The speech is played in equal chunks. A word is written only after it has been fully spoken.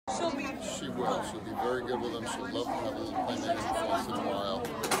will. She'll be very good with them. She'll love to have a little playmate once in a while.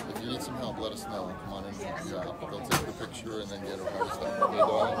 If you need some help, let us know. Come on in and help you out. They'll take the picture and then get her harnessed up. Okay,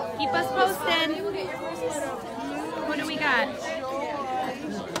 darling? Keep us posted. What do we got?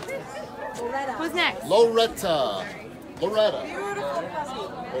 Who's next? Loretta. Loretta. Beautiful puppy.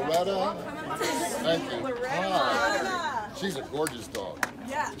 Loretta. Thank you. Hi. She's a gorgeous dog.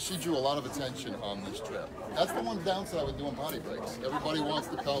 Yeah. She drew a lot of attention on this trip. That's the one downside with doing potty breaks. Everybody wants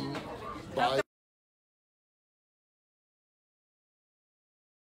to come by.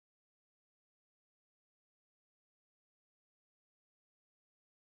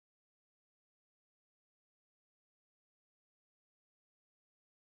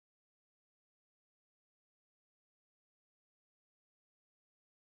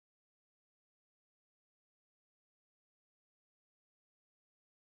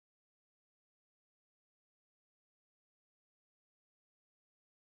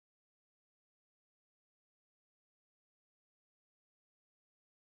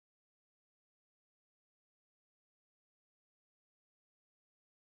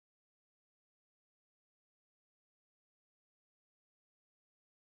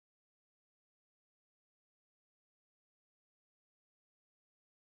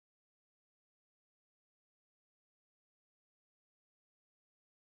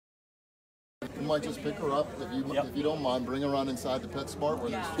 You might just pick her up if you don't mind. Bring her on inside the PetSmart where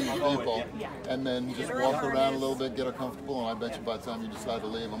there's 2 people, and then just walk around a little bit, get her comfortable. And I bet you by the time you decide to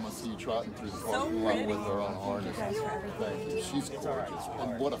leave, I'm gonna see you trotting through the parking lot with her on a harness. Thank you. She's gorgeous,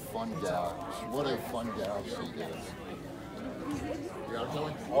 and what a fun gal! What a fun gal she is. You got her,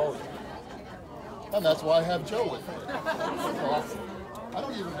 Joey? Oh, yeah. And that's why I have Joe with me. That's awesome. I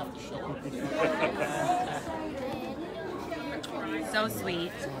don't even have to show her. So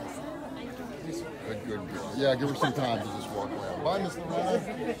sweet. Good girl. Yeah, give her some time to just walk around. Bye, Miss Loretta.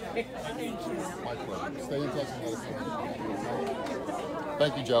 My pleasure. Stay in touch and let us know.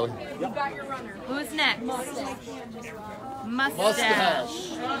 Thank you, Joey. You got your runner. Who's next? Mustache.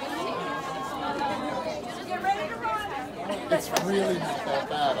 Mustache. Get ready to run. It's really not that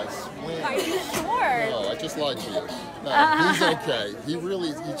bad, I swear. Are you sure? No, I just lied to you. No, he's okay.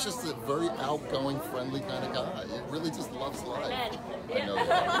 He's just a very outgoing, friendly kind of guy. He really just loves life. I know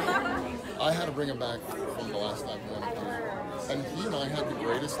that. I had to bring him back from the last time we went here. And he and I had the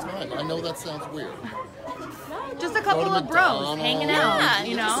greatest time. I know that sounds weird. Just a couple of bros hanging out, Yeah,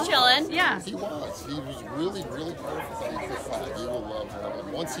 you know? Just chilling. Yeah. He was. He was really, really perfect. He will love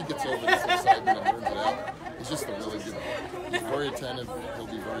having. Once he gets over this excitement and learns it out, he's just a really good dog. He's very attentive. He'll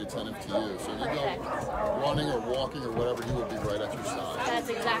be very attentive to you. So you go running or walking or whatever, he will be right at your side. That's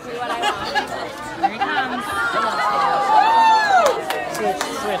exactly what I want. Here he comes. Switch.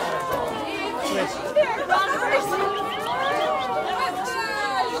 Run first.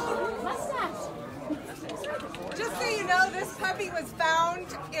 Just so you know, this puppy was found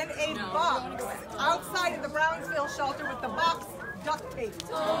in a box outside of the Brownsville shelter with the box duct taped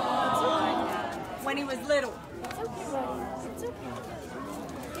when he was little. It's okay, buddy.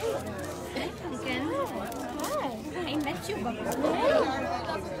 It's okay. Hi. I met you before.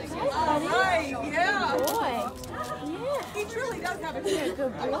 All right, yeah. Boy. He truly does have a You're a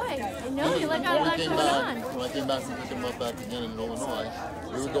good boy. I know you like got a lot going on. When I came back from picking him up back again in Illinois,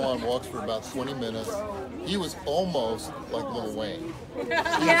 we would go on walks for about 20 minutes. He was almost like Lil Wayne.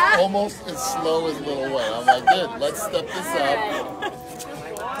 Yeah? Almost as slow as Lil Wayne. I'm like, good, let's step this up.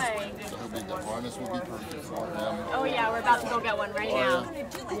 So the harness will be perfect for him. Oh yeah, we're about to go get one right now.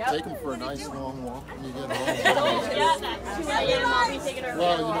 Take him for a nice long walk when you get home. Yeah, 2 a.m. I'll be taking her.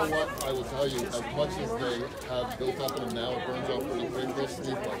 Well, you know what? I will tell you, as much as they have built up in him now, it burns off pretty quick. They'll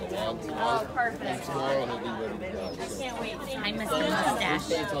sleep like a log tonight. Perfect. And tomorrow he'll be ready to go. So. Can't wait. Hi, Mr. Mustache.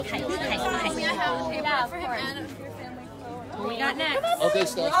 Stay in touch with us. Yeah, of course. What we got next? Okay,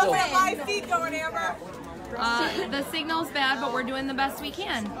 Stash, How's go. that live feed going, Amber? The signal's bad, but we're doing the best we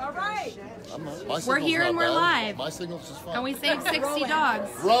can. All right. My We're signal's here not and we're bad. live. My signal's just fine. And we saved 60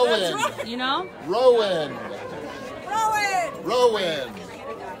 dogs. Rowan! You know? Rowan! Rowan! Rowan!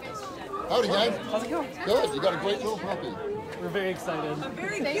 Howdy, gang. How's it going? Good. You got a great little puppy. We're very excited. A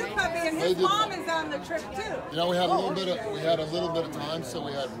very cute puppy, and They his did- mom is on the trip too. You know, we had a little bit of time, so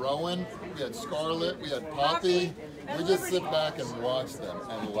we had Rowan, we had Scarlet, we had Poppy. We just sit back and watch them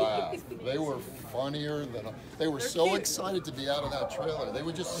and laugh. They were funnier than they were so excited to be out of that trailer. They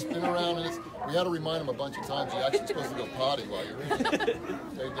would just spin around, and we had to remind them a bunch of times you're actually supposed to go potty while you're in it. They did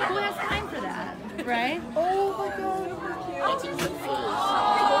Who has that. time for that? Right? Oh my God! That's a cute face.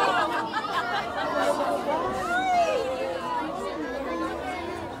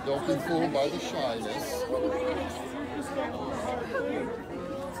 Don't be fooled by the shyness.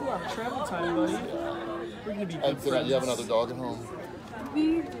 lot of travel time, buddy. We're gonna be good And friends. you have another dog at home?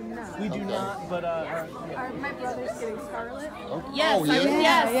 We do not. We do not, but My brother's getting Scarlet. Yes, Oh, yeah?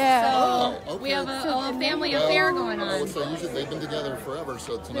 yes. Yeah. Oh, So okay. we have a family affair going I on. would say usually they've been together forever,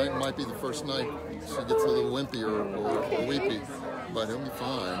 so tonight might be the first night she gets a little wimpy or weepy. But he'll be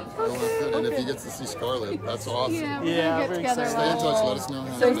fine. He'll have good. And if he gets to see Scarlett, that's awesome. Yeah, Yeah, we get very together. excited. Stay in touch. Let us know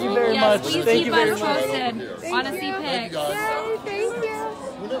how Thank you very Yes, much. please Thank keep you very us much. posted. Want to see Thank you, pics. guys. Yay, thank you.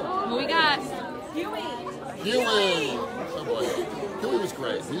 What we got? Huey! Oh boy. Huey was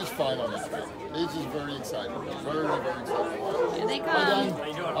great. He was fine on this trip. He's just very excited. Very, very excited. Here they Hi, come.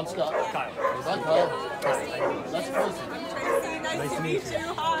 Dan. I'm Scott. Kyle. Hi, Kyle. That's Tracy. Tracy, nice to meet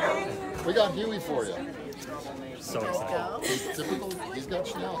you. Hi. We got Huey for you. So excited. He's got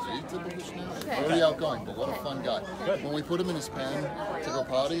schnauzer. He's typical schnauzer. Very outgoing, but what a fun guy. When we put him in his pen to go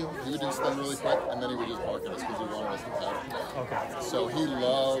potty, he would do stuff really quick, and then he would just bark at us because he wanted us to pet him. Okay. So he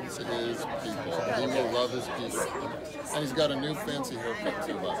loves his people. He will love his people. And he's got a new fancy haircut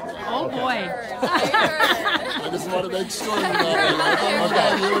too, by the way. Oh boy. I just want to make sure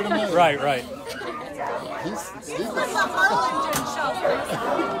that you in a minute. Right. He's From the Harlingen shelter.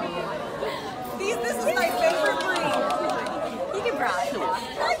 This is my favorite breed. You can browse.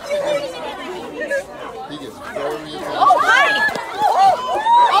 he gets very attention. Oh, hi.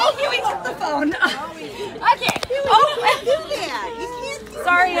 Oh, Huey took the phone. Okay. Oh, You can't.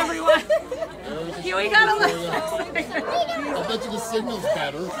 sorry, everyone. There's a Huey got a show little. for you. I bet you the signal's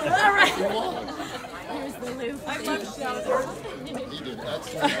better. All right. He was. I love shelter. He did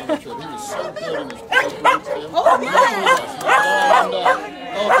excellent on the trip. He was so good in his programs.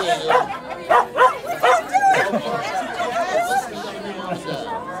 Oh, yeah. Okay, listen, you got a new mom and dad.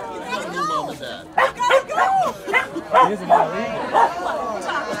 You got a new mom and dad. He is about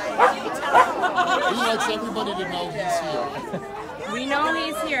He likes everybody to know he's here. We know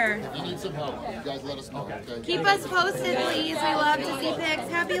he's here. If you need some help, you guys let us know, okay? Keep us posted, please. We love to see pics.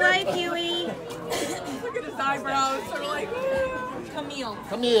 Happy life, Huey. Look at his eyebrows. They're like, Camille.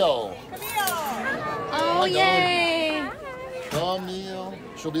 Camille. Oh, yay. Camille.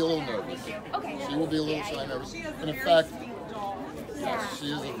 She'll be a little nervous. Okay. She will be a little shy nervous. And in fact, she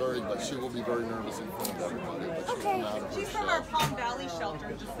is but she will be very nervous in front of everybody. But she's not of her She's from shell. our Palm Valley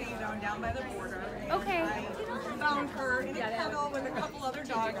shelter, just so you know, down by the border. Okay. I found her in a kennel with a couple other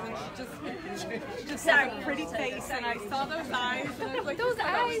dogs, and she just had a pretty face, and I saw those eyes, and I was like, Those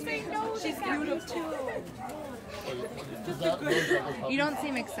eyes, I know. she's beautiful. Is that You don't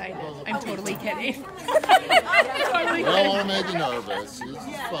seem excited. I'm totally kidding. I don't want to make you nervous. She's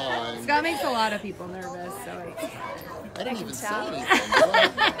fine. Scott makes a lot of people nervous, so I didn't even say anything.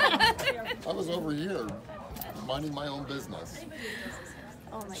 I was over here minding my own business.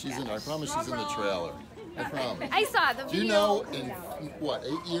 Oh my She's god. I promise she's in the trailer. I promise. I saw the Do video. you know in what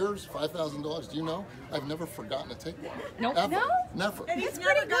 8 years, $5,000? Do you know? I've never forgotten to take one. Nope. Ever. No? Never. And he's pretty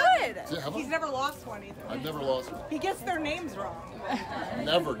never got- good. Yeah, have I? He's never lost one either. I've never lost one. He gets their names wrong.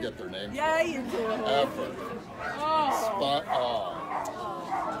 Never get their name. Yeah, you do. Ever. Spot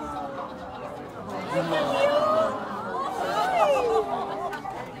on.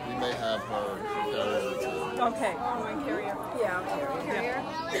 We may have her carrier too. Okay. Carrier.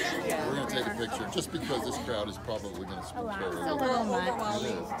 Yeah, We're going to take a picture just because this crowd is probably going to spook her. it's a little much. It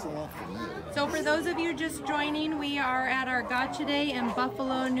is. It's a lot for me. So for those of you just joining, we are at our Gotcha Day in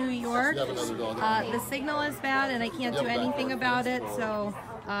Buffalo, New York. You have another dog. The signal is bad and I can't do anything about it, so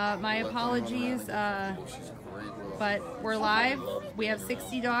my apologies. She's great. But we're live. We have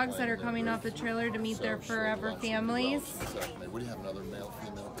 60 dogs that are coming off the trailer to meet their forever families. Exactly. What do you have? Another male,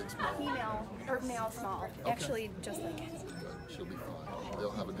 female, big small? Female or male small. Actually, just like it. She'll be fine.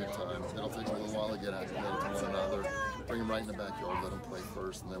 They'll have a good time. It'll take a little while to get acclimated to one another. Bring them right in the backyard, let them play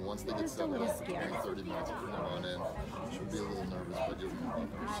first, and then once they get settled up for 20, 30 minutes, bring them on in. She'll be a little nervous, but you'll love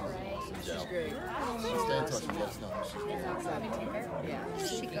her. She's an awesome gal. Stay in touch and let us know how she's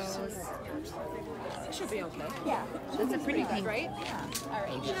doing. She goes. She'll be okay. Yeah. That's a pretty pink. Right? Yeah. All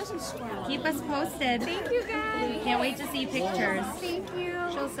right. She doesn't strong. Keep us posted. Thank you guys. Can't wait to see pictures. Thank you.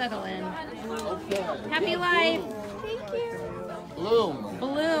 She'll settle in. Okay. Happy life. Thank you. Bloom.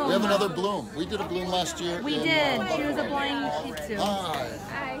 Bloom. We have another Bloom. We did a Bloom last year. We in, did. She was a Buffalo. blind Shih Tzu.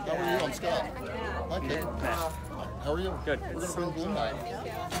 Hi. How are you? I'm Scott. Hi, Kate. How are you? Good. We're going to bring Bloom back.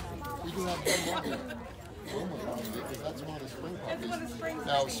 We do have one more here. because that's one of the spring It's one of puppies. Spring's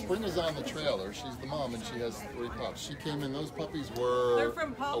Now, puppies. Spring is on the trailer. She's the mom, and she has 3 pups. She came in. Those puppies were They're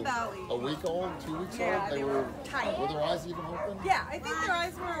from Paul Valley. a week old, 2 weeks Yeah, old. they were tiny. Were their eyes even open? Yeah, I think their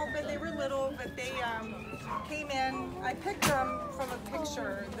eyes were open. They were little, but they came in. I picked them from a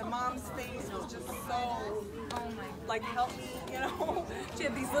picture. The mom's face was just so, like, help me, you know. She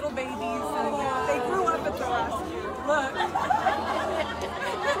had these little babies, and they grew up at the rescue. Look.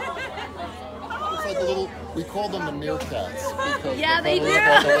 It's like a little. We call them the meerkats. Because Yeah, they do. look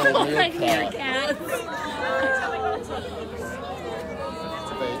like a little Like meerkat. meerkats.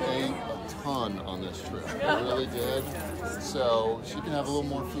 They ate a ton on this trip. They really did. So she can have a little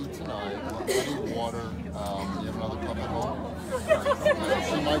more food tonight. Plenty of water. You have another pup at home.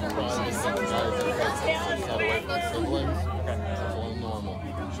 She might cry this tonight because she's not away from her siblings. It's all normal.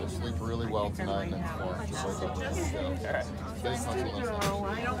 She'll sleep really well tonight and then tomorrow she'll wake up with us. So, thanks so much.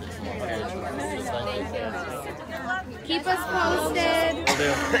 Keep us posted. Will do.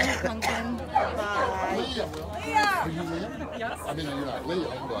 Pumpkin. Liam. Are you Liam? Yes. I mean, you're not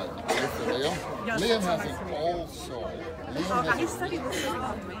Liam, but you're for Liam. Liam has an old soul. Liam has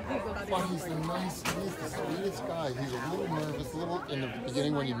but he's the nicest, he's the sweetest guy. He's a little nervous, a little in the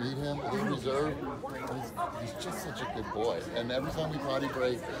beginning when you meet him, a little reserved. He's just such a good boy. And every time we potty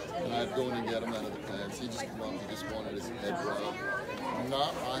break, and I'd go in and get him out of the pants, he'd just come up, he just wanted his head rubbed.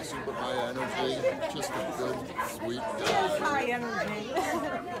 Not high, super high energy, just a good, sweet guy. High energy.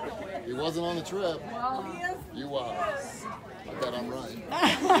 He wasn't on the trip. Well, he is. You are. I bet I'm right.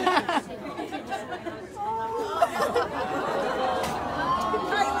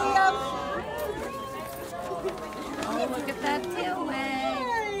 Hi, Liam. Oh, look at that tail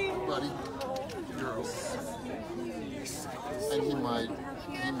wag. Buddy, girls. And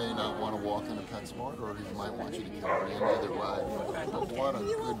he may not want to walk into PetSmart, or he might want you to carry him either way. But what a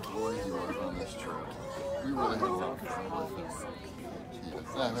good boy he was on this trip. We really had a lot of fun with him.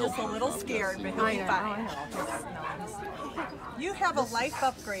 Just a little scared, but he'll be fine. You have a life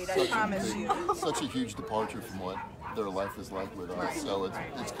upgrade, I promise you. Such a huge departure from what their life is like with us. So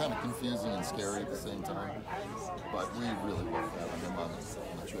it's kind of confusing and scary at the same time. But we really loved having him on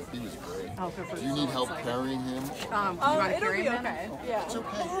the trip. He was great. Do you need help carrying him? Oh, it'll be okay. Yeah. It's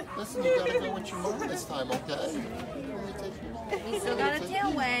okay. Listen, you gotta go with your mom this time, okay? Let me take you. We still got a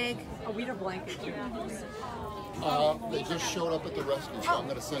tail wag. Oh, we don't blanket you. They just showed up at the rescue, so I'm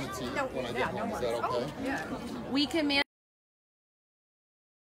gonna send it to you when I get home. Is that okay? We command.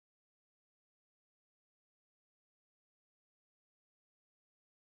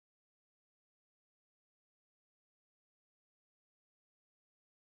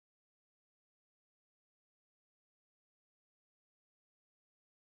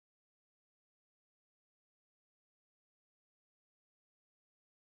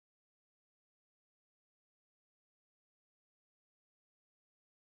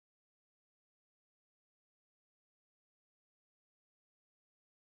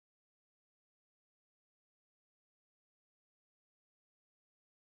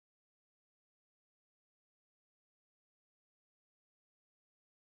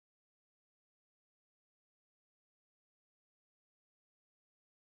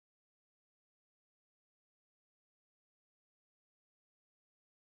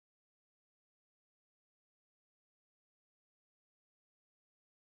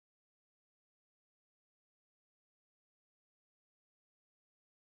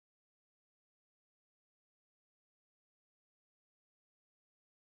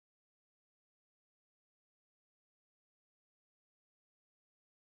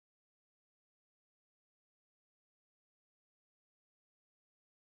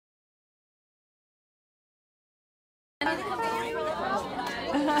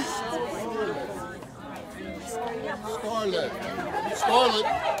 Scarlet. Scarlet.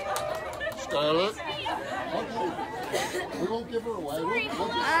 Scarlet. Okay. We won't give her away. We'll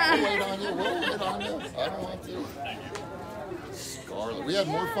just wait on you. We'll wait on you. I don't want to. Scarlet. We had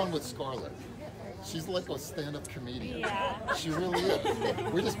more fun with Scarlet. She's like a stand-up comedian. Yeah. She really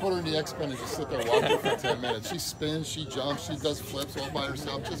is. We just put her in the X-Men and just sit there watching for 10 minutes. She spins, she jumps, she does flips all by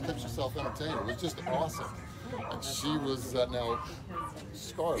herself, just keeps herself entertained. It was just awesome. And she was, now,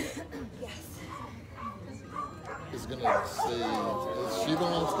 Scarlet is going to see, is she the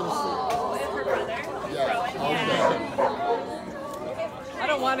one that's going to see? Her brother. Yeah, I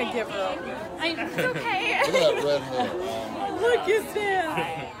don't want to give her up. It's okay. Look at that red hair. Look at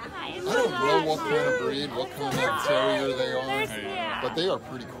that. I don't know what kind of breed, what kind of terrier they are, but they are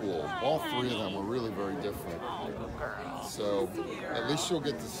pretty cool. All three of them were really very different. So at least you'll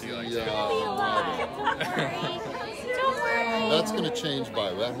get to see Robin. That's going to change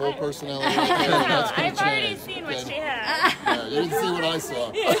by that whole personality. Right there, that's gonna I've already change. seen what Okay? she has. Yeah, you didn't see what I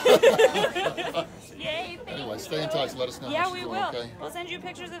saw. Yay, thank Anyway, stay in touch. Let us know Yeah, how we she's will. doing, okay? We'll send you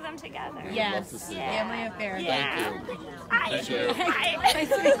pictures of them together. Yes, to see family affair. Yeah. Thank you. Hi. Appreciate it. Hi.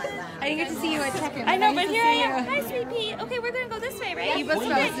 I didn't get to see you at Tech. I know, Nice but to here I see am. you. Hi, sweet pea. Okay, we're gonna go this way, right? Keep us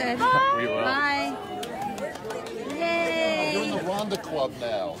posted. We will. Bye. You're in Yay! the Rhonda Club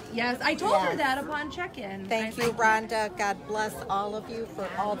now. Yes, I told her that upon check-in. Thank I you, said, Rhonda. God bless all of you for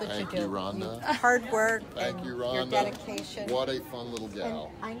all that Thank you do. you, Rhonda. Hard work Thank and you, your Rhonda. dedication. What a fun little And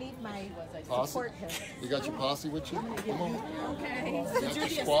gal. I need my Posse? support here. You got your posse with you? Come on. Okay. You got your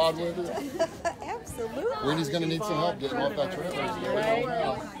squad with you? Absolutely. Winnie's going to need some help getting off that trailer.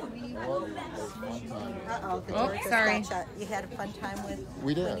 Uh-oh, the Oh, door just sorry. got shut. You had a fun time with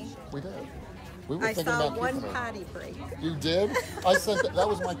We did. Winnie? We did. We were I thinking saw about one keeping her. potty break. You did? I sent that. That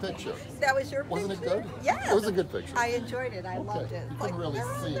was my picture. That was your Wasn't picture? it good? Yes. It was a good picture. I enjoyed it. I loved Okay. it. You It's couldn't really they're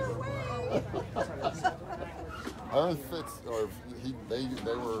on see their it. way. Aaron Fitz, or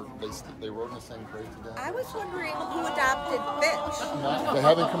they rode in the same crate together. I was wondering who adopted Bitch. They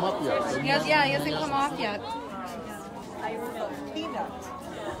haven't come up yet. Yes, yeah, he hasn't come off yet. Peanut.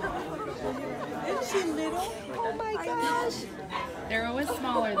 Isn't she little? Oh my gosh. They're always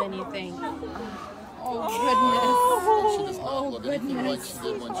smaller than you think. Oh, She does not look anything like she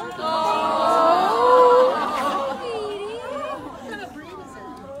did when she came.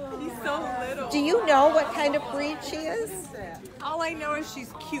 He's so little. Do you know what kind of breed she is? All I know is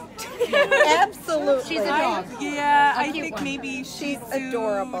she's cute. Absolutely. She's a dog. Yeah, I cute think one. maybe She's she's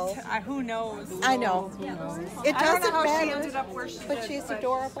adorable. Who knows? I know. It I don't know doesn't how she matter, ended up where she but did, she's but-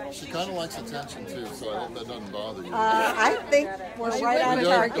 adorable. She kind of likes attention too, so I hope that doesn't bother you. I think we're right on We did-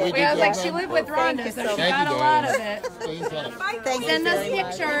 target. we did I was like, good. she lived with Thank Rhonda, you so so she Thank got you, a lot of darling. it. Stay in touch. Thank Send you us very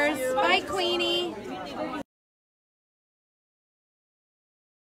much. pictures. Bye, Queenie.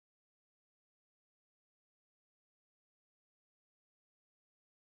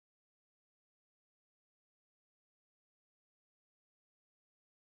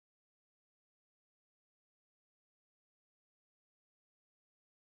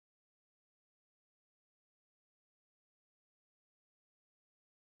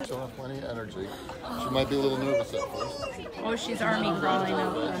 She'll have plenty of energy. She might be a little nervous at first. Oh, she's army crawling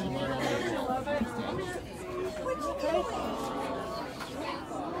up. She might already-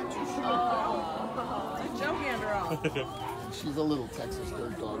 Joe hand her off. She's a little Texas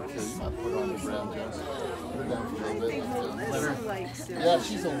dirt dog too. You might put her on the ground, Jess. Put her down for a little bit. Yeah,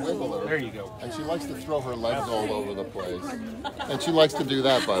 she's a wiggler. There you go. And she likes to throw her legs all over the place. And she likes to do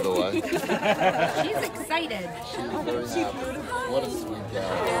that, by the way. She's excited. She's very happy. What a sweet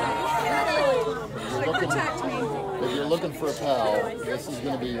gal. If you're looking for a pal, this is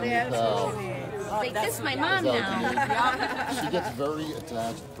going to be your new pal. Like, this is my mom So, now. she gets very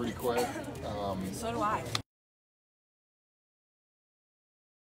attached pretty quick. So do I.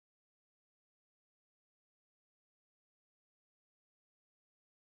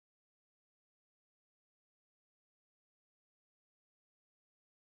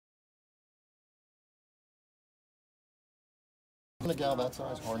 A gal that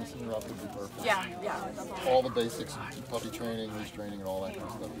size, harnessing her up would be perfect. Yeah. All the basics, puppy training, leash training, and all that kind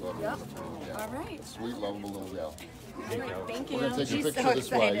of stuff. Yeah. All right. Sweet, lovable little gal. Thank We're going to take She's a picture so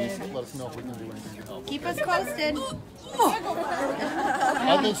this way. You excited. let us know if we can do anything to help. Keep okay? us posted.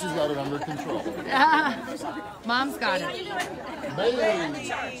 I think she's got it under control. Mom's got it.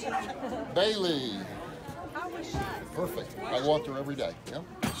 Bailey. Perfect. I walked her every day. Yeah.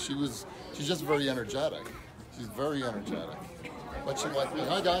 She's just very energetic. She's very energetic. But she liked me.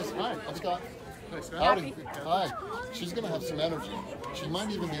 Hi guys. Hi. I'm Scott. Howdy. Hi. She's gonna have some energy. She might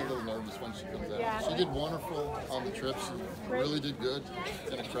even be a little nervous when she comes out. She did wonderful on the trip. She really did good.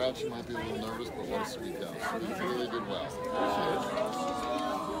 In a crowd, she might be a little nervous, but what a sweet gal. She really did well.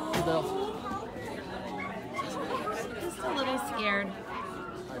 Hey, Belle. Just a little scared.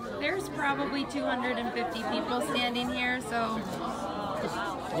 There's probably 250 people standing here, so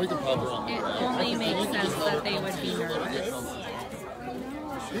We can pop her on the it ground. only makes sense that they would be nervous.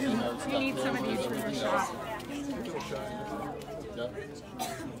 We need somebody to do a shot. Yep.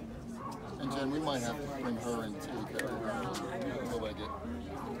 And Jen, we might have to bring her in too. Will I get?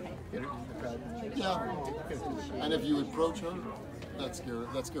 Yeah. And if you approach her, that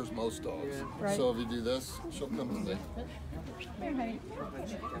scares most dogs. Right. So if you do this, she'll come to me.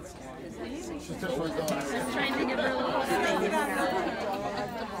 She's just right down. Just trying to give her a little space.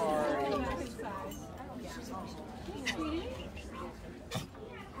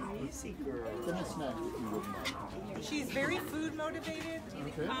 seeker. Give me a snack if you wouldn't mind. She's very food motivated.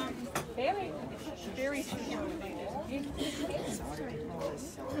 Okay. Very food motivated.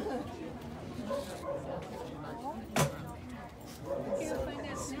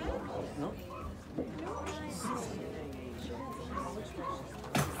 Nope.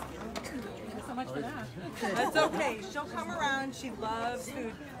 So much for that. That's okay. She'll come around. She loves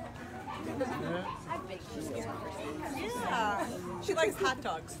food. Yeah. She likes hot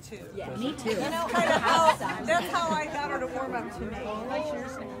dogs too. Yeah, me too. That's how I got her to warm up to me.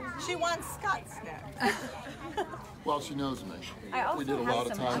 She wants Scott snack. Well, she knows me. I also We did a have lot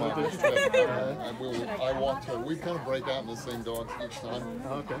of some time on this trip. I walked her. We kind of break out in the same dogs each time.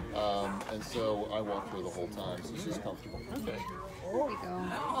 Okay. And so I walked her the whole time, so she's comfortable. Okay. There we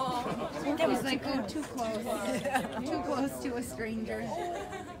go. She's like, oh, too close. Too close to a stranger.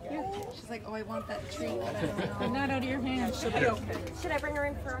 She's like, oh, I want that treat, but I don't know. Not out of your hands. She'll be okay. Should I bring her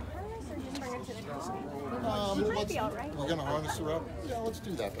in for a harness or just bring her to the car? She might be all right. We're gonna harness her up. Yeah, let's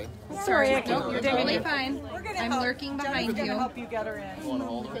do that, babe. Sorry, no, you're totally fine. We're gonna I'm help. lurking Jenna's behind gonna you. help you get her in. You want to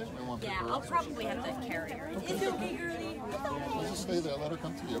hold her? You want to pick Yeah, her I'll up? probably have to carry her. It's okay, girlie. I'll just stay there. Let her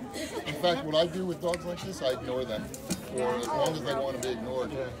come to you. In fact, what I do with dogs like this, I ignore them for as long as they want to be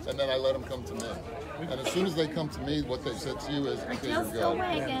ignored, and then I let them come to me. And as soon as they come to me, what they've said to you is, okay, you're good.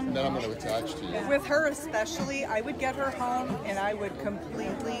 And then I'm going to attach to you. With her especially, I would get her home and I would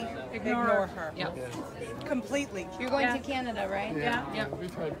completely ignore her. Yep. Completely. You're going to Canada, right? Yeah.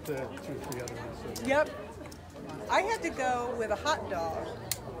 We've had 2 or 3 other ones. So. Yep. I had to go with a hot dog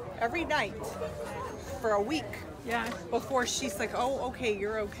every night for a week. Yeah. Before she's like, oh, okay,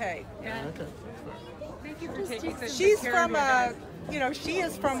 you're okay. Yeah. Okay. Thank you for taking such She's good care of from me, guys. she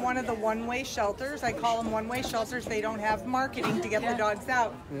is from one of the one-way shelters. I call them one-way shelters. They don't have marketing to get the dogs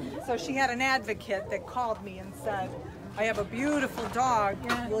out. So she had an advocate that called me and said, I have a beautiful dog.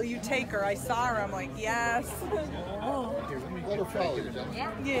 Will you take her? I saw her. I'm like, yes. Let her follow you, Jen.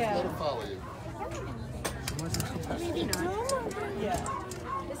 Yeah. Let her follow you. Yeah.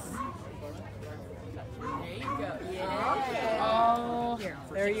 Oh,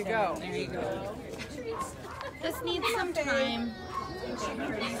 There you go. there you go. This needs some time.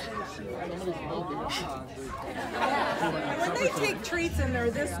 When they take treats and they're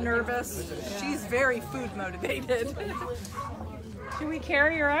this nervous, she's very food motivated. Should we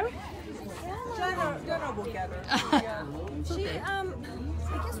carry her out? Jenna will get her. Yeah. She,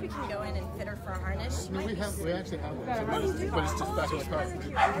 I guess we can go in and fit her for a harness. I mean, we actually have one, but it's just back in the car.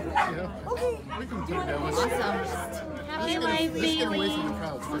 Yeah. Okay. We can do that. Awesome. Happy life, Let's get away Bailey. from the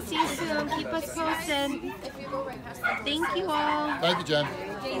crowds We'll first. see you soon. Keep us posted. Thank you all. Thank you, Jen.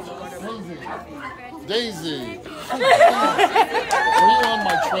 Daisy. Are you on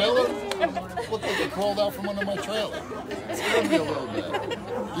my trailer? Looked like it crawled out from under my trailer. Scared me a little bit.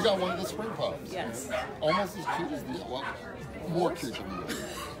 You got one of the spring pups. Yes. Almost as cute as the well, more cute than you.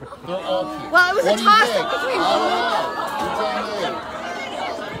 They're all cute. Well, it was what a do you toss-up think? between I don't know. You tell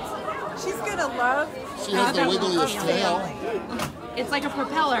me. She's gonna love. She has the wiggliest tail. It's like a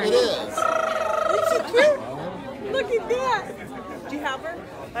propeller. It is. Isn't she cute? Look at that. Do you have her?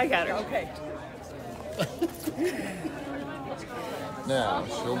 I got her. Okay. Now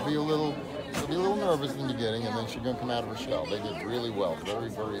she'll be a little nervous in the beginning, and then she's gonna come out of her shell. They did really well. Very,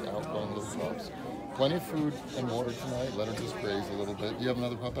 very outgoing little pups. Plenty of food and water tonight. Let her just graze a little bit. Do you have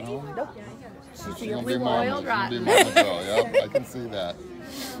another pup at home? Nope. She's gonna be mama. She's gonna be mama girl. Yep, I can see that.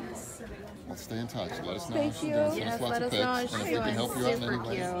 Well, stay in touch. Let us know how she's doing. Send Yes, us lots let of us know how pics, and if she's we can doing. help you out in any Super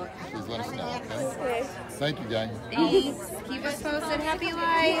way, cute. please let us know. Okay? Thank you, gang. Thanks. Keep us posted. Happy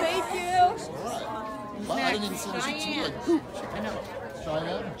life. Thank you. Wow, I didn't even see her. She like poop. I know.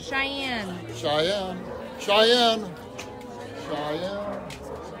 Cheyenne. Cheyenne. Cheyenne. Cheyenne. Cheyenne.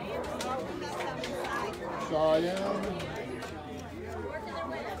 Cheyenne.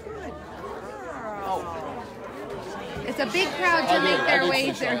 It's a big crowd to I make did their say way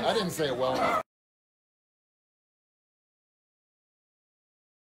Cheyenne. through. I didn't say it well enough.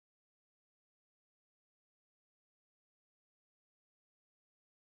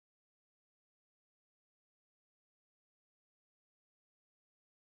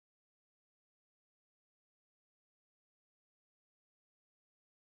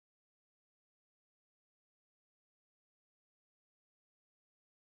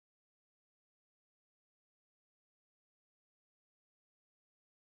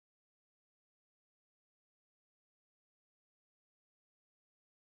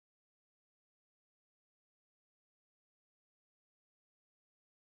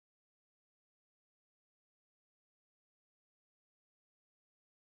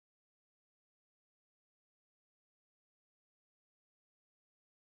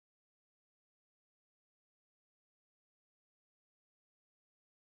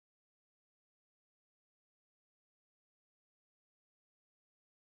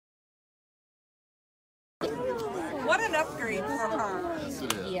 married for her. Yes,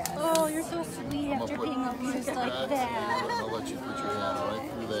 it is. Oh, you're so sweet after being abused like that. I'll let you put your hand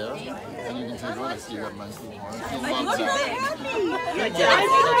right through there. And you can take one. I see you have nice little arms. You'll I'm love so that. happy. Good I job.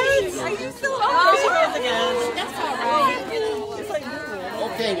 Are you still There she goes again. That's all right. She's like, "Ooh."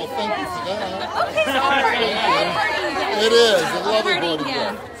 Okay, well, thank you for that. Okay, sorry. It is. I love it, Party, Bodie.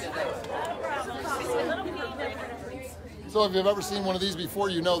 yeah. So if you've ever seen one of these before,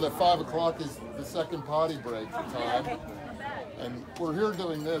 you know that 5 o'clock is the second potty break time. And we're here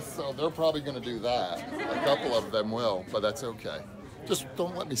doing this, so they're probably going to do that. A couple of them will, but that's okay. Just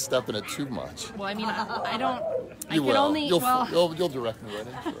don't let me step in it too much. Well, I mean, I don't. I You can will. only. You'll direct me right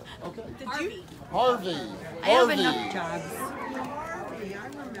into it. Okay. Harvey. I have Harvey. enough jobs.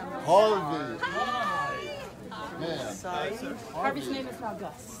 Harvey. Man. Sorry. Harvey's name is now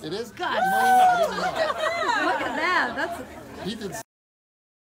Gus. It is? Gus. You know what? I didn't know. Look at that. That's. He did.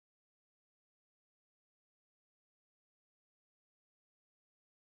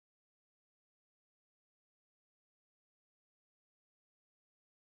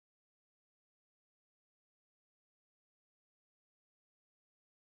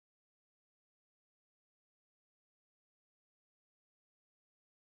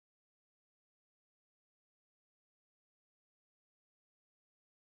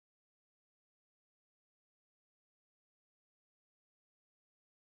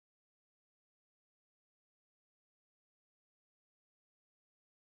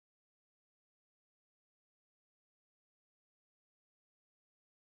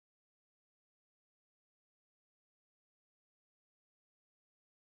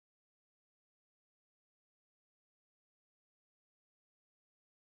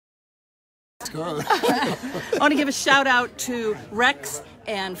 Scarlett. I want to give a shout out to Rex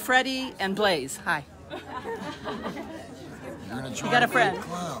and Freddie and Blaze. Hi. You're gonna join You got a the friend.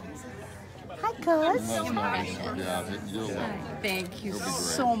 club. Hi, Cuz. Thank you You'll be great.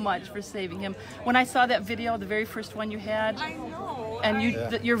 so much for saving him. When I saw that video, the very first one you had, I know. and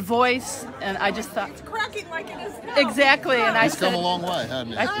your voice, and I just thought cracking like it is now. exactly, and I He's come said, a long way, hasn't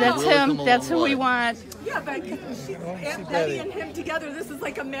he? that's He's really come him. a That's long who way. we want. Yeah, but Aunt Betty and him together, this is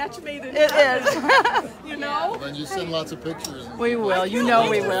like a match made in It heaven. is. You know? Then you send lots of pictures. And We will. You know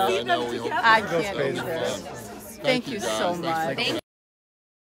we I will. know we hope I to can't have either. fun. Thank you guys. so Thanks for much. coming.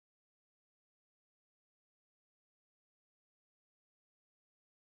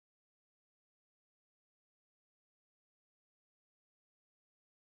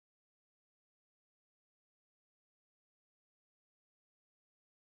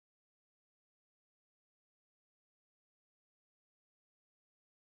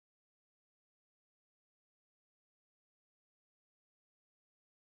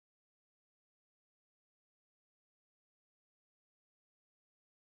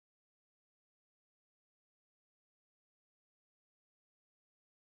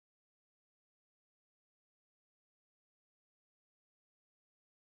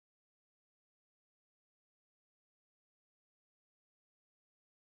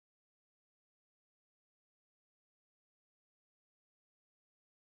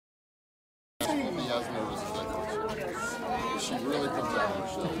 He has nervous tickles. She really comes out of her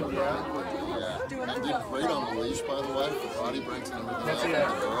shell. Yeah. And did great on the leash, by the way, for potty breaks and everything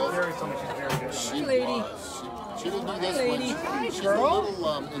else. The girls. Very funny. She was. She didn't do this one. She's a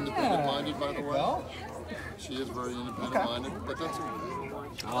little independent-minded, by the way. She is very independent-minded, but that's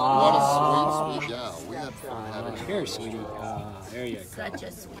what a sweet, sweet gal. We had fun having her. Here, sweetie. There you go. Such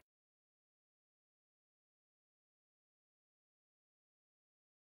a sweet.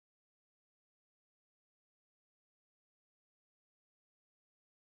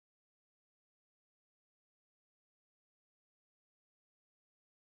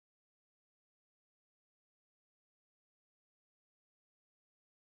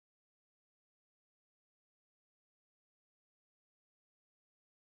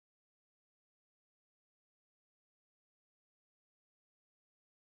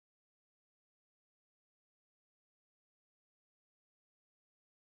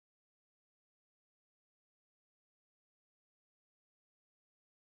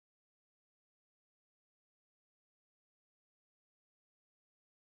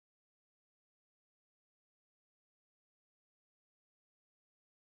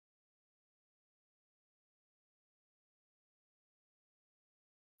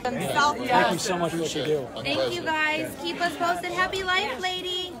 Thank you so much for what you do. Thank you guys. Keep us posted. Happy life,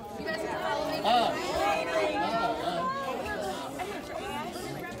 lady.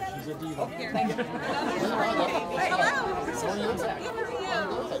 She's a diva.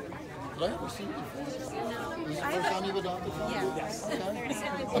 Did I ever see you before? This is the first time you've adopted one? Yes. Okay.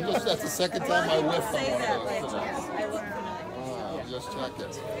 That's the second time I whiffed on one of those. just check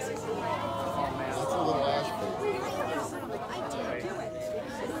it. That's a little ash baby.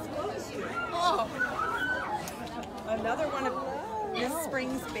 Oh, another one of Miss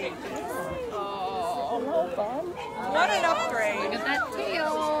Spring's babies. Oh, what an upgrade! Look at that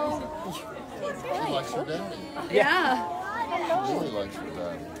tail. She likes her daddy. Yeah. She really likes her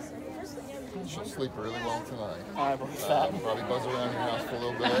daddy. She'll sleep really well tonight. I believe that. Probably buzz around your house for a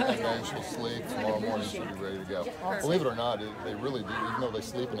little bit, and then she'll sleep. Tomorrow morning she'll be ready to go. Believe it or not, they really do. Even though they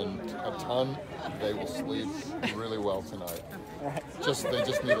sleep in a ton, they will sleep really well tonight. They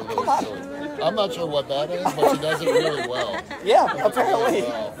just need a little sleep. I'm not sure what that is, but she does it really well. Yeah, apparently. Really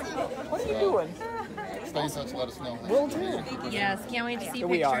well. What are you doing? Stay in touch, let us know. Will do. Yes, can't wait to see Here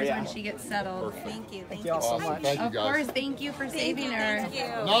we pictures are, yeah. when she gets settled. Perfect. Thank you. Thank you all so Awesome. much. Thank you Of guys. course, thank you for saving her. Thank you.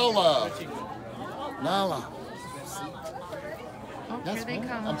 Nala. Nala. Oh, Yes, here they ma'am.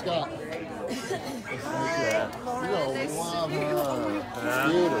 come. I'm Scott. You'll love her.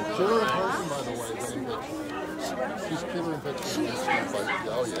 Cuter. Cuter in person, by the way, than in picture. She's cuter in picture than she's like,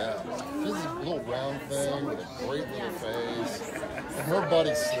 oh yeah. She's a little round thing with a great little face. And her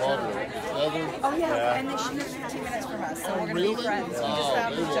buddy Slugger. Slugger. Oh yeah, and then she lives 15 minutes from us, so we're gonna Really? be friends. We just Oh,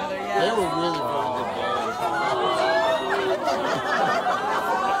 found each other. Yeah. They were really good buddies.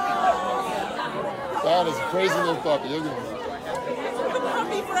 That is a crazy little puppy. You're gonna love it.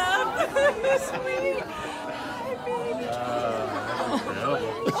 Puppy breath. Sweet.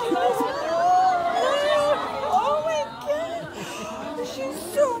 Oh my God. She's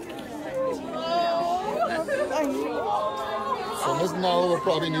so cute. So Miss Nala will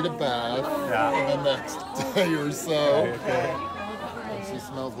probably need a bath in the next day or so. And she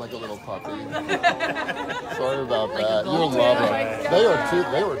smells like a little puppy. Sorry about that. You'll love her. They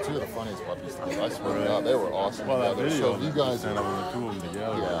were two of the funniest puppies together. I swear to God, they were awesome together. So if you guys,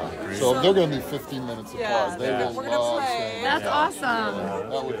 yeah. So if they're going to be 15 minutes apart, they will We're gonna love play. staying. That's awesome.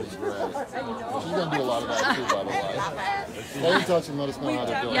 That would be great. She's going to do a lot of that too, by the way. Stay in touch and let us know how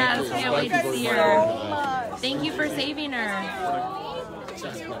they're doing. Yes, too. can't wait Thank to you see very her. much. Thank you for saving her.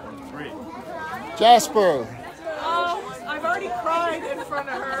 Jasper. Oh, I've already cried in front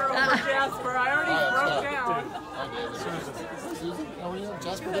of her over Jasper. I already broke down. Susan, how are you?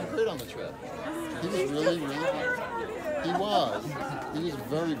 Jasper did great on the trip. He was really, really good. He was. He was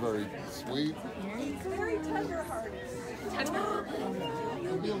very, very sweet. Very tender-hearted.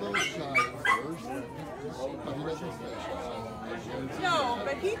 He'd be a little shy at first, but he doesn't stay shy. No,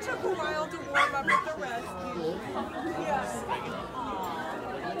 but he took a while to warm up with the rest. Yes.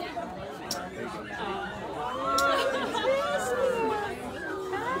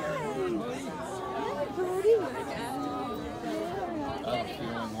 I have a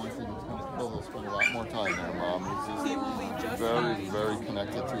feeling once he gets comfortable, he'll spend a lot more time there, Mom. He's just very, very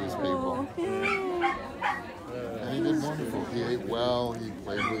connected to his people. And he did wonderful. He ate well. He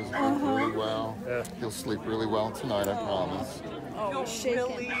played with his group really well. He'll sleep really well tonight, I promise. You'll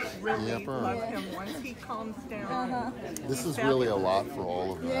really, really Yep. love him once he calms down. This is really a lot for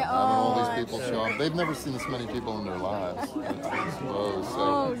all of them. Having all these people show up. They've never seen this many people in their lives, I suppose,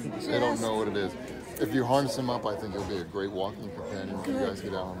 so they don't know what it is. If you harness him up, I think he'll be a great walking companion when you guys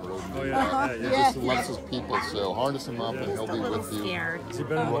get out on the road. And do that. He just loves his people, so harness him up and he'll be with you. Scared. Has he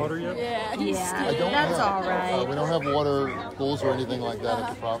been in water yet? I don't That's know. all right. We don't have water pools or anything like that at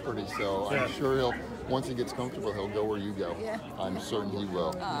the property, so I'm sure once he gets comfortable, he'll go where you go. I'm certain he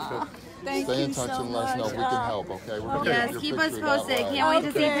will. Stay in touch and let us know if we can help, okay? We're gonna get Yes, your keep us picture that posted. way. Can't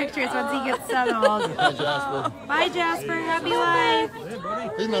wait to see pictures once he gets settled. Hi, Jasper. Bye, Jasper. Happy life.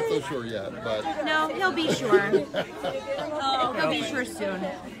 He's not so sure yet, but No, he'll be sure. He'll be sure soon.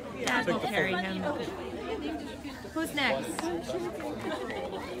 Dad will carry him. Who's next? Oh,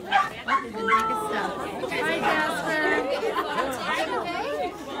 he didn't take his stuff. Hi, Jasper.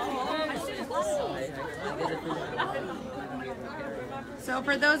 So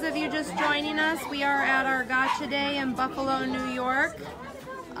for those of you just joining us, we are at our Gotcha Day in Buffalo, New York.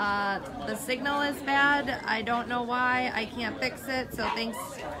 The signal is bad. I don't know why. I can't fix it. So thanks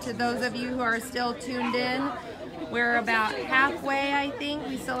to those of you who are still tuned in. We're about halfway, I think.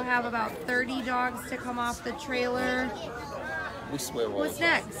 We still have about 30 dogs to come off the trailer. we swear all What's the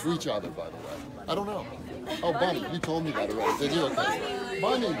time. next? To each other, by the way. I don't know. Oh, Bunny. You told me that already. Did you? Okay.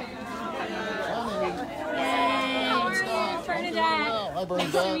 Bunny. Bunny. Bernadette. Hi,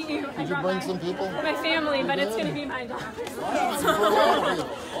 Bernadette. Did you bring some people? My family, but it's going to be my dog. Wow, you brought all of you.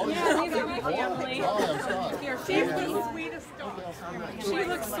 All these Yeah, these people. are my family. Wow. I'm Scott. She's the sweetest dog. She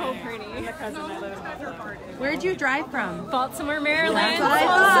looks so pretty. Where'd you drive from? Baltimore, Maryland. That's what I I'm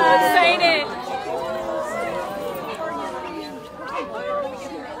thought. so excited.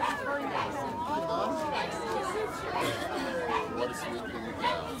 What is he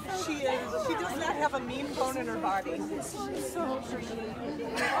have a mean bone in her body. She's so pretty.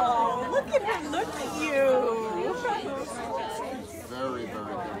 Oh, look at her, look at you. Very, very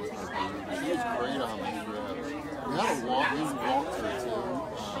good with her food. She was great on the trip. We had a walk, we walked her too.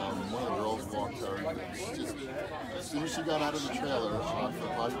 One of the girls walked her. She just, as soon as she got out of the trailer for a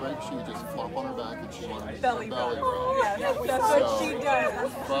potty break, she would just flop on her back and she wanted to belly rub. Yeah, that's what she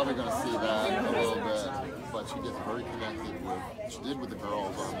does. Probably going to see that a little bit, but she gets very connected with, she did with the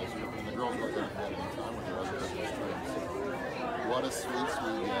girls on this trip, and the girls weren't going to have any time with her other trips. What a sweet,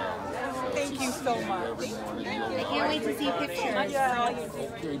 sweet gal. So thank you so much. Every morning, I can't wait to see pictures. Yeah.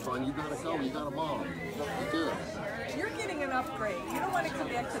 Okay, fine, you gotta go, you got a mom. You do. You're getting an upgrade. You don't want to come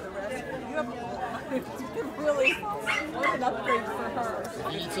back to the rest. You have really an upgrade for her. If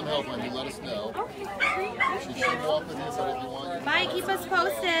you need some help, honey, let us know. Okay. She should walk with you, but if you want, Bye, keep us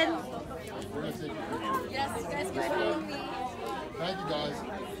posted. we're gonna take a picture. Yes, you guys can follow me. Thank you, guys.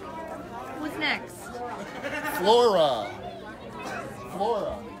 Who's next? Flora.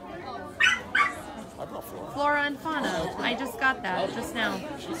 Flora. I brought Flora. Flora and Fauna. I just got that just now.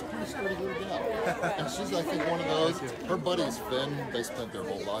 She's a pretty sturdy little gal. And she's, I think, one of those. Her buddy is Finn. They spent their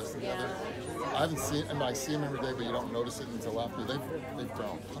whole lives together. I haven't seen, and I see them every day, but you don't notice it until after they've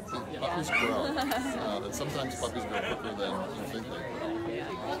grown. Puppies grow. And sometimes puppies grow quicker than you think they grow.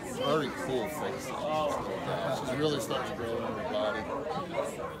 Very cool face. She's really starting to grow in her body.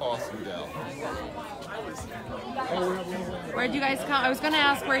 Awesome gal. Where'd you guys come? I was going to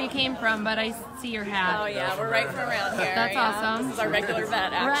ask where you came from, but I see your hat. Oh yeah, we're right from around here. That's yeah. awesome. This is our regular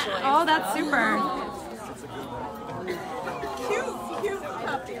vet, actually. Oh, that's super. Cute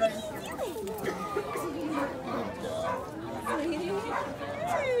puppy.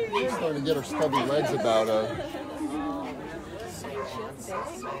 She's starting to get her stubby legs about her.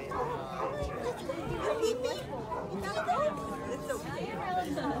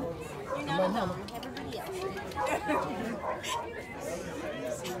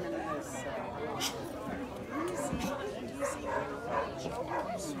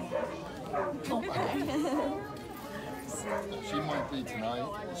 She might be tonight.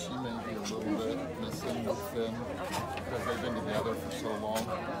 She may be a little bit missing with Finn because they've been together for so long.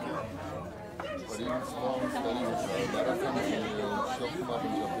 But even slow and steady with her, let her come to you. She'll come up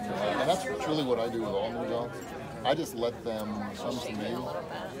and jump in your lap. And that's truly what I do with all new dogs. I just let them come to me.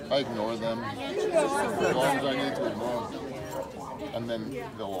 I ignore them as long as I need to ignore them. And then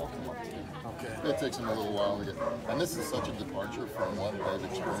they'll all come up to me. Okay. It takes them a little while to get. And this is such a departure from what they've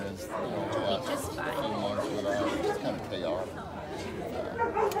experienced, the last few months with us. It's kind of chaotic.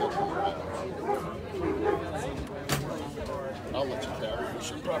 They'll come around. I'll let you carry her.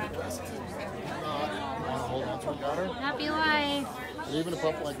 She'll probably pass it. Hold on to her. Got her? Happy life. And even a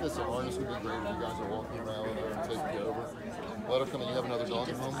pup like this, a harness would be great if you guys are walking around with her and taking care of her. Let her come in. You have another dog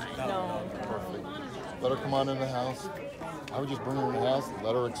at home? No. Perfect. Let her come on in the house. I would just bring her in the house,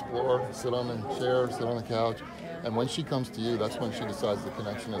 let her explore, sit on the chair, sit on the couch. And when she comes to you, that's when she decides the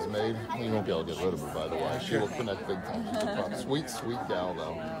connection is made. Well, you won't be able to get rid of her, by the way. She will connect big time. She's a pup. Sweet, sweet gal,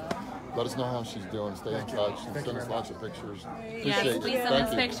 though. Let us know how she's doing. Stay in touch. And send us lots of pictures. Yes, please send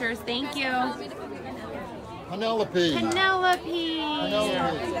us pictures. Thank you. Penelope. Penelope.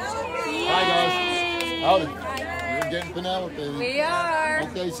 Hi, guys. Howdy. We're getting Penelope. We are.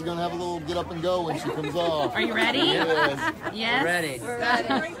 Okay, she's going to have a little get up and go when she comes off. Are you ready? Yes. Yes. Ready. We're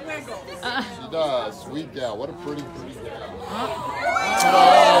ready. She does. Sweet gal. What a pretty gal.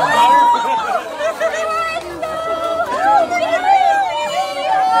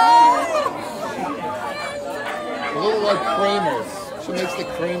 A little like Kramer's. She makes the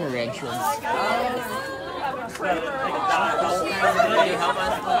Kramer entrance.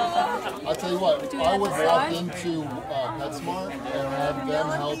 I'll tell you what, I would walk into PetSmart and have them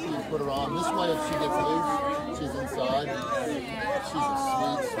help you put her on. This way, if she gets loose, she's inside. She's a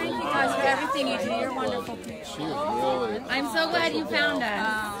sweet, sweet Gosh, for everything you do, you're wonderful. She is really. I'm so glad you found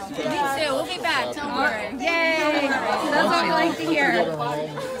us. Me too. We'll be back. Don't worry. Yay! That's what we like to hear. Get her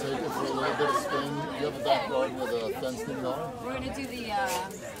home, take her for a little bit of spin. You have a backyard with a fenced-in yard. We're gonna do the.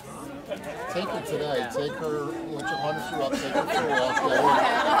 Take her today. Take her, let you harness her up, take her for a walk, get her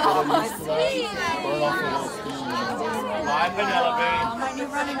used to that, burn off a little steam. Bye, Penelope. My new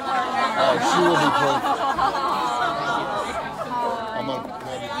running partner. She will be perfect. I'm going to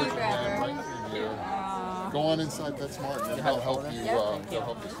have you put your hand right through here. Go on inside PetSmart and they'll help you. They'll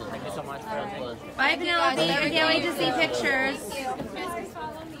help you soon. Thank you so much. Bye, Penelope. I can't wait to see pictures. Bye,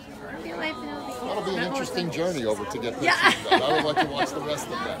 Penelope. That'll be an interesting journey over to get pictures done. I would like to watch the rest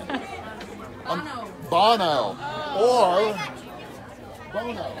of that. Bono. Or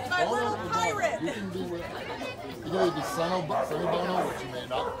Bono. My little pirate. You can be with. You can either be Sonny Bono, which you may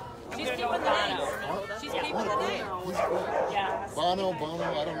not She's keeping the name. She's keeping the name. Yeah. Bono, I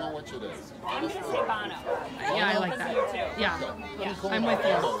don't know which it is. I'm going to say Bono. Yeah, I like that. Yeah, I'm with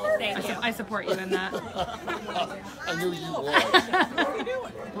you. I support you in that. I knew you would.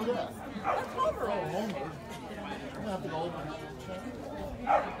 Who that? That's Homer. I'm gonna have to go open it.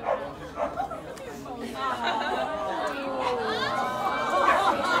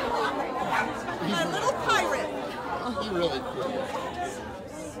 My little pirate. He really could.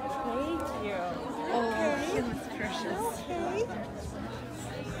 Thank you. Oh, she looks precious. Okay.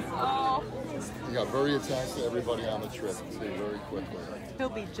 Oh. He got very attached to everybody on the trip, too, very quickly. He'll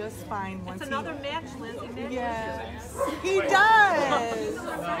be just fine once It's another match, Lindsay. Yes. He does.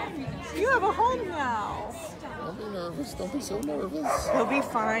 You have a home now. Don't be nervous. Don't be so nervous. He'll be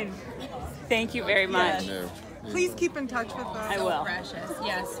fine. Thank you very much. No. Please keep in touch with us. I will. Precious.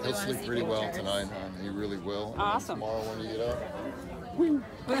 Yes. He'll sleep pretty well tonight, hon. He really will. Awesome. Tomorrow when you get up, he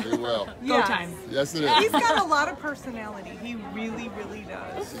will. Go time. Yes, it is. He's got a lot of personality. He really, really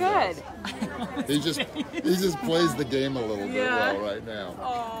does. Good. He just plays the game a little bit well right now.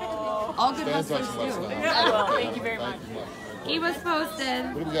 Oh. All good Stay in hustlers touch with us do. now. I will. Thank you very much. Thank you much. Keep us posted.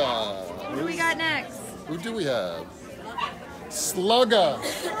 What do we got? What do we got next? Who do we have? Slugger.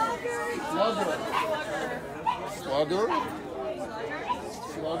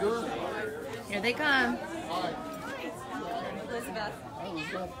 Slugger. Here they come. Hi. Elizabeth. Hi,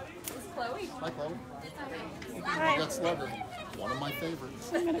 Elizabeth. This is Chloe. Hi, Chloe. I got Slugger. One of my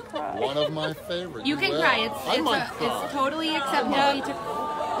favorites. One of my favorites. You can will. cry. I might cry. It's totally acceptable.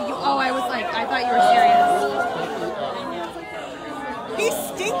 I was like, I thought you were serious. He's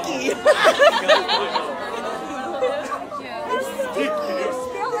stinky. You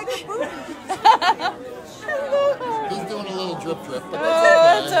smell like a booty. He's doing a little drip, but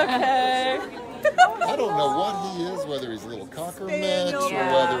That's that's okay. okay. I don't know what he is, whether he's a little cocker mix or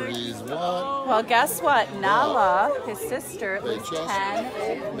whether he's what. Well, guess what? Nala, his sister, They lives just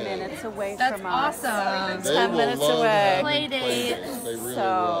 10 minutes away That's from us. awesome. They 10 will minutes love away. having Play play dates. dates. They really So-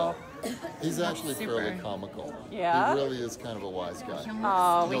 will. He's actually fairly comical. Yeah? He really is kind of a wise guy.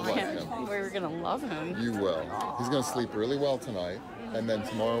 Oh, You'll like him. we're going to love him. You will. He's going to sleep really well tonight. And then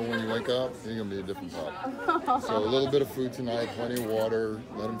tomorrow when you wake up, he's going to be a different pup. So a little bit of food tonight, plenty of water.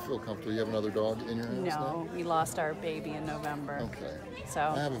 Let him feel comfortable. You have another dog in your house No, we lost our baby in November. now? Okay. I So,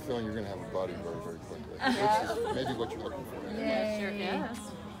 have a feeling you're going to have a buddy very, very quickly. Which is maybe what you're looking for. sure yes.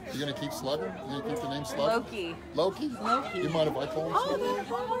 You're going to keep Slugger? You're going to keep the name Slugger? Loki. Loki? You mind if I call him Slugger?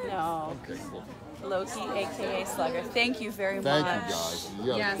 No, Okay, cool. Loki, aka Slugger. Thank you very Thank much. you, guys. You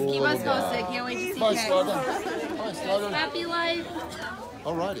got a Yes, cool keep us little guy. posted. Can't wait to see Bye, you guys. Slugger. Bye, Slugger. Happy life.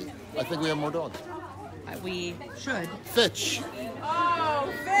 Alrighty. I think we have more dogs. We should. Fitch. Oh,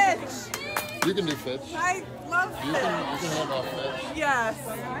 Fitch. You can do Fitch. I love You Fitch. can hand off Fitch. Yes.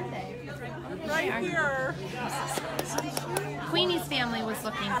 Right here. Queenie's family was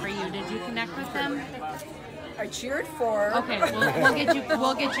looking for you. Did you connect with them? I cheered for. Okay,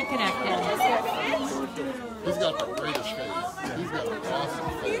 we'll get you connected. He's got the greatest face. He's got an awesome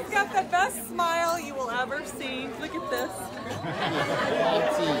face. He's got the best smile you will ever see. Look at this.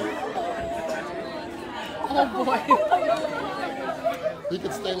 Oh boy. He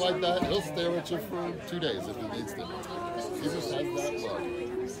can stay like that. He'll stare at you for 2 days if he needs to. He just has that look.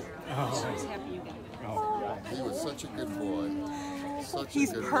 He was such a good boy. Such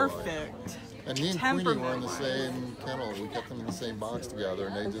He's a good perfect. boy. And me and Queenie were in the same kennel. We kept them in the same box together,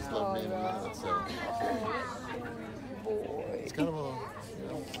 and they just loved me in a minute. So it's kind of a, you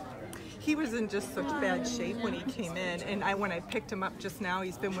know. He was in just such bad shape when he came in, and when I picked him up just now,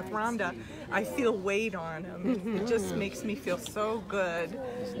 he's been with Rhonda, I feel weight on him. It just makes me feel so good.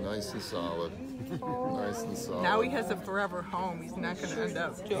 He's nice and solid. Nice and solid. Now he has a forever home. He's not going to end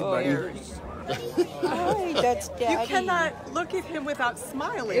up bears. Hi, that's Daddy. You cannot look at him without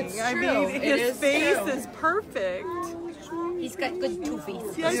smiling. It's I true. mean, It his is face true. is perfect. He's got good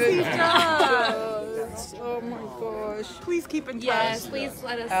toofies. Yes, he does. Oh my gosh. Please keep in touch. Yes, please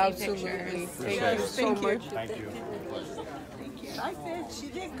let us see Absolutely. pictures. Thank Yes, you so thank you. much. Thank you. Hi, Fitch. You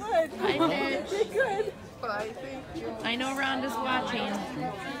did good. Hi, Fitch. You did good. Bye, thank you. I know Rhonda's watching.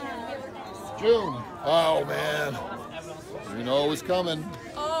 June. Oh man. You know it was coming.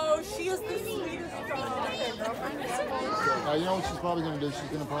 Oh, she is the sweetest dog. Now, you know what she's probably going to do? She's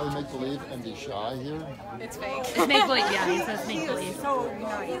going to probably make believe and be shy here. It's fake. It's make believe, yeah, he says make She believe. is so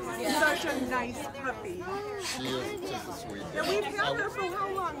nice. Such a nice puppy. She is just a sweet. And we've had her for how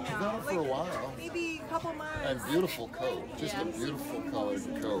long now? Had her for a while. Maybe a couple months. And beautiful coat. Just a beautiful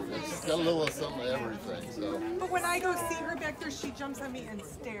colored coat. It's got a little of something of everything, so. But when I go see her back there, she jumps on me and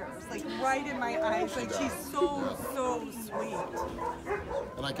stares, like right in my eyes. Like she's so sweet.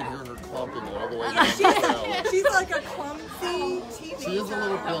 And I can hear her clumping all the way down the trail. She's like a clumsy teenager. She is a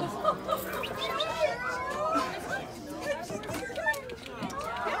little clumsy.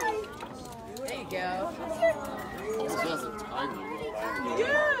 There you go. Oh, she has a tiger.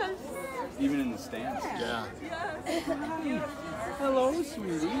 Yes. Even in the stands. Yeah. Hello,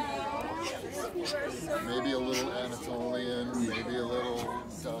 sweetie. Maybe a little Anatolian, maybe a little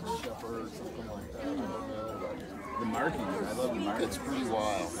Dutch Shepherd, something like that. I don't know. The marking. I love the marking. It's pretty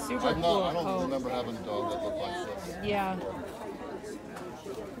wild. Super I cool don't coat. remember having a dog that looked like this. Yeah.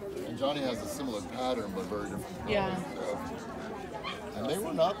 And Johnny has a similar pattern, but very different. Yeah. So, and they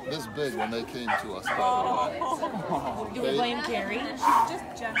were not this big when they came to us, by the way. Do we blame Carrie? Just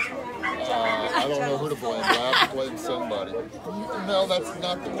gentle. I don't know who to blame, but I have to blame somebody. No, that's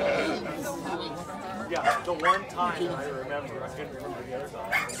not the way. Yeah, the one time I remember, I couldn't remember the other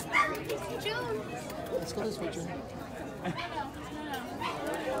time. Let's go this way, Jimmy.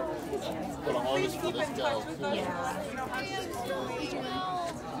 Put a harness for this gal.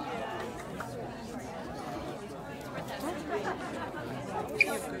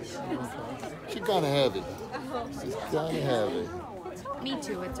 She's kind of heavy. She's kind of heavy. Me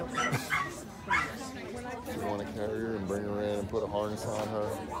too, it's okay. You want to carry her and bring her in and put a harness on her.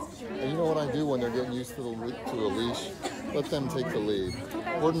 And you know what I do when they're getting used to a leash? Let them take the lead.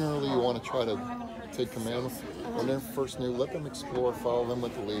 Ordinarily, you want to try to take command. When they're first new, let them explore, follow them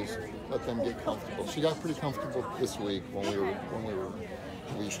with the leash, let them get comfortable. She got pretty comfortable this week when we were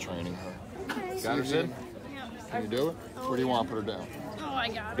leash training her. Got her, Sid? Can you do it? Or do you want to put her down? Oh, I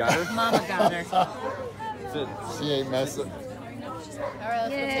got Got her? Mama got her. Sid. She ain't messing.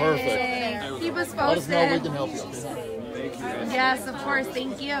 Yay. Perfect. Keep us Let us know we posted. can help you. Thank you, guys. Yes, of course.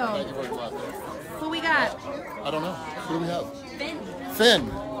 Thank you. Thank you very much. Who we got? I don't know. Who do we have?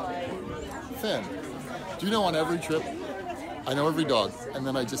 Finn. Finn. Do you know on every trip, I know every dog, and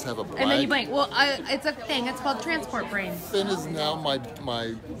then I just have a blank. And then you blank. Well, it's a thing. It's called transport brain. Finn is now my.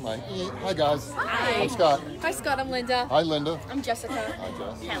 Hi guys. Hi. I'm Scott. Hi, Scott. I'm Linda. Hi Linda. I'm Jessica. Hi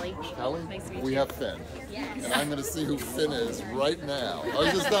Jess. Kelly. Kelly. Nice to meet We you. have Finn. Yes. And I'm going to see who Finn is right now. I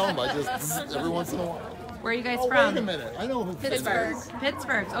was just telling him. I just every once in a while. Where are you guys Oh, from? wait a minute. I know who Pittsburgh. Finn is.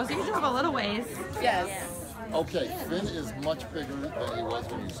 Pittsburgh. Oh, so you drove a little ways. Yes. Okay, Finn is much bigger than he was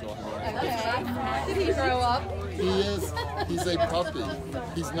when you saw him. Okay. Did he grow up? He is. He's a puppy.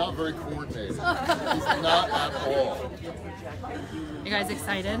 He's not very coordinated. He's not at all. You guys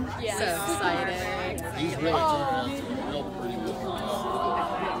excited? Yes. So excited. He's really turned into a real pretty little dog.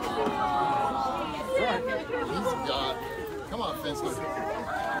 He's got. Come on, Finn.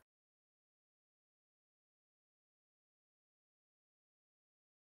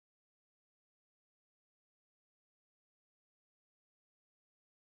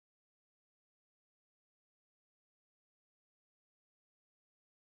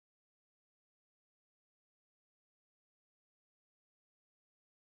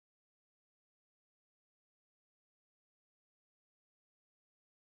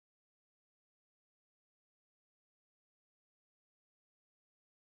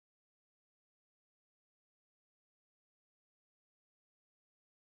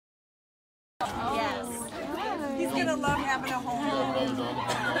 Yes. He's gonna love having a home.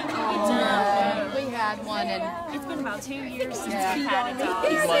 We had one, and It's been about 2 years since Yeah. we had a dog.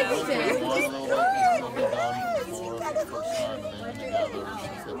 He's like, first time, and they've been together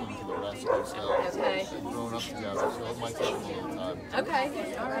since they've been to the rest themselves. Okay. They've grown up together, so it might take them a little time. Okay.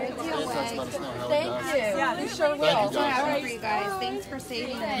 All right. Stay in touch, let us know how it Thank goes. you. Yeah, we sure will. Thank you, all guys. right for you guys. Thanks for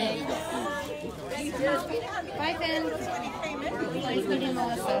saving me. Bye, Finn. Nice meeting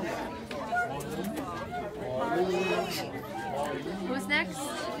Melissa. Who's next?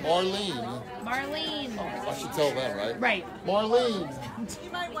 Marlene. Marlene. I should tell them, right? Right. Marlene.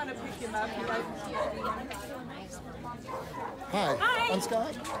 You might want to pick him up. Hi. Hi. I'm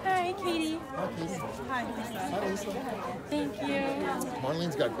Scott. Hi, Katie. Hi, Katie. Hi, Lisa. Hi, Lisa. Thank you.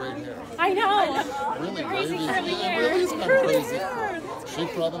 Marlene's got great hair. I know. Really Crazy wavy. curly Yeah, hair. really is kind of Curly crazy. hair. She'd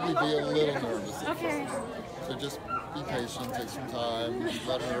probably be a little nervous. Okay. So just be patient, take some time,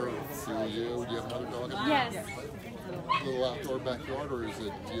 let her feel you. Do you have another dog? Yes. little outdoor backyard, or is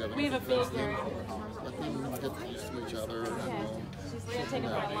it? Do you have We have a anything fenced big in? yard. Let them get used to each other. She's gonna take her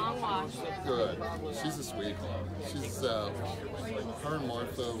for a long walk. Good. She's a sweetheart. She's her and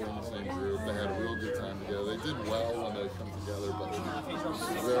Martha were in the same group. They had a real good time together. They did well when they come together, but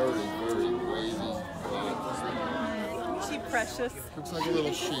very, very wavy. She precious. Looks like a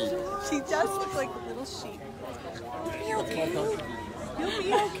little sheep. She does look like a little sheep. You'll be okay. You'll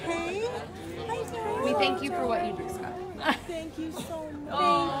be okay. We thank you for what you do, Scott. Thank you so much.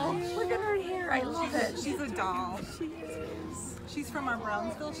 Oh, look at her hair. I love it. She's a doll. She's from our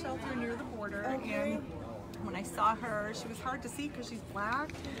Brownsville shelter near the border. And when I saw her, she was hard to see because she's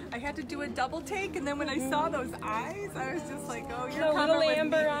black. I had to do a double take, and then when I saw those eyes, I was just like, oh, you're The little coming with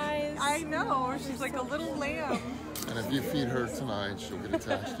amber me. eyes. I know. She's like a little lamb. And if you feed her tonight, she'll get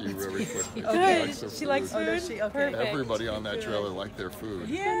attached to you very quickly. Good. She She likes food. food? Perfect. Everybody on that trailer like their food.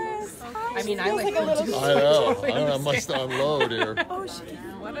 Yes. I mean, I like a little I know. I must unload here. Oh,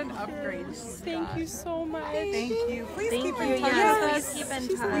 what an upgrade. Thank you so much. Thank you. Please keep you. in touch Yes, with us. please keep in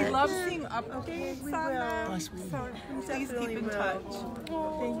We touch. love seeing updates on them. So please keep in touch.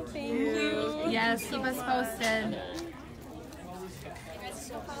 Oh, thank you. Yes, keep us posted.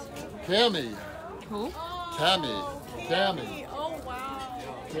 Cammy. Who? Cammy. Cammy. Oh, wow.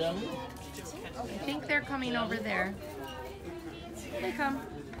 Cammy? I think they're coming over there. They come.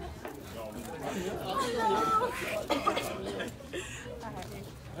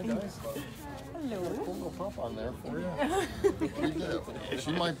 Hi guys. Hello. Put a little pump on there for you. We do.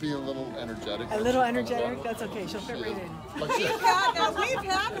 She might be a little energetic. A little energetic? That's okay. She'll fit right in. Like she- We've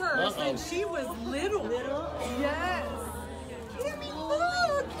had her since she was little. Yes. Kimmy,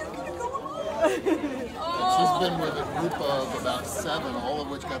 look, you're gonna go home. She's been with a group of about 7, all of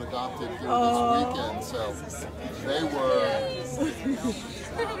which got adopted here this weekend. So they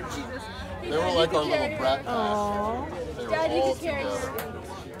were like our little brat pack. They were all together.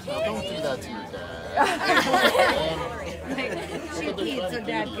 Now, don't do that to your dad. She peed so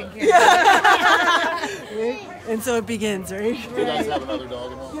Dad can carry it. And so it begins, right? Do you guys have another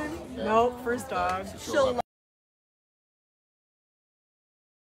dog at home? Yeah. Nope, first dog. She'll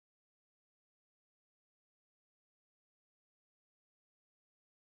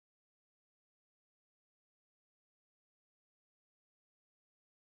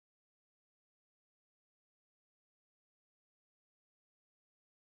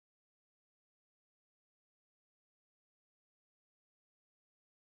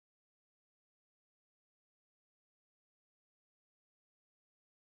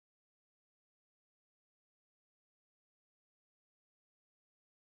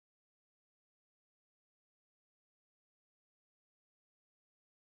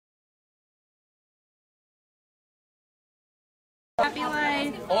Happy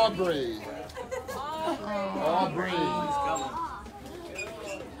life. Aubrey.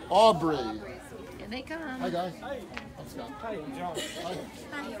 Aubrey. Here they come. Hi guys. I'm Scott. Hi, John. Hi.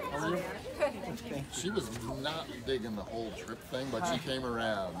 How are you? She was not big in the whole trip thing, but she came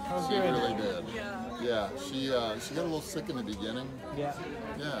around. She really did. Yeah. She got a little sick in the beginning. Yeah.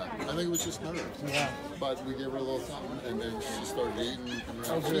 I think it was just nerves. Yeah. But we gave her a little something, and then she started eating.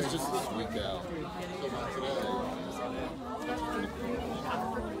 And she's just a sweet gal. So not today.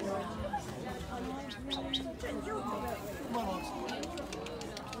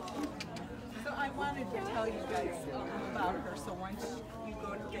 So I wanted to tell you guys about her. So once you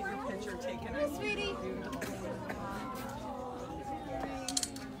go to get your picture taken, hi, sweetie.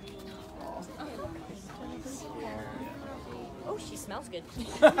 Oh, she smells good.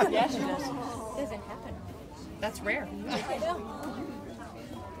 Yeah, she does. Doesn't happen. That's rare.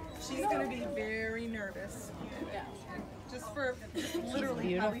 She's going to be very nervous. Just for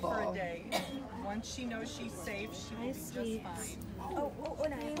literally probably for a day. Once she knows she's safe, she will be just fine. Oh,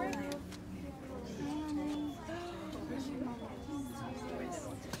 when I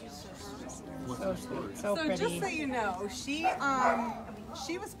So just so you know, she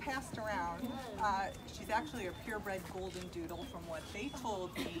was passed around. She's actually a purebred golden doodle from what they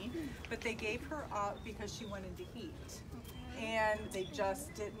told me, but they gave her up because she wanted to eat. And they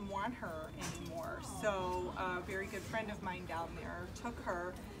just didn't want her anymore. So a very good friend of mine down there took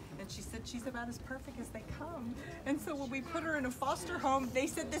her, and she said she's about as perfect as they come. And so when we put her in a foster home, they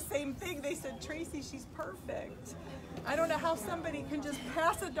said the same thing. They said, Tracy, she's perfect. I don't know how somebody can just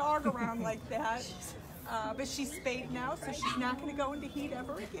pass a dog around like that. But she's spayed now, so she's not going to go into heat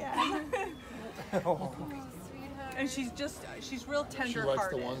ever again. And she's real tender-hearted. She likes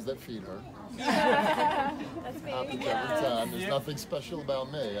the ones that feed her. That's me. Happens every time. There's nothing special about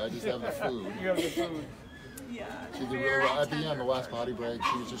me. I just have the food. You have the food. Yeah. She did really well. At the end, the last potty break,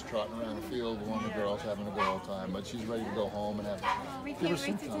 she was just trotting around the field, one of the girls having a good old time, but she's ready to go home and have give her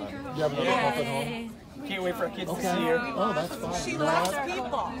some time. You have another pup at home? Can't wait for our kids to see Okay. her. Oh, that's fine. She You know loves what?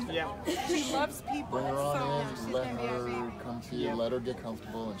 people. Yeah. She loves people. Bring her on in, let her come to you, let her get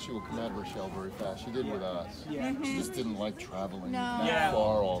comfortable, and she will come out of her shell very fast. She did with us. She just didn't like traveling that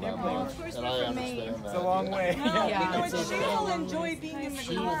far all that much. And I understand that. It's a long way. No, It's and she okay. will enjoy being in the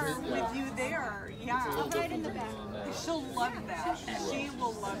She will car be- with you there. Yeah. Right in the back. She'll love that. She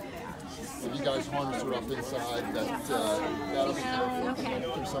will love that. If you guys harness her up inside, that'll be perfect.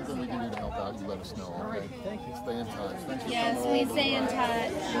 If there's something we can do to help out, you let us know, okay? Thank you. Stay in touch. Thanks for Yes, coming we over. stay in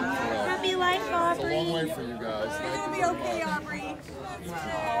touch. Happy life, It's a Aubrey. long way for you guys. It's Thank gonna you be very okay, much. Aubrey.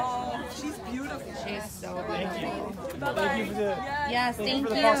 Oh, she's beautiful. She's so Thank you. Bye-bye. Thank you for the. Yes, Thank you thank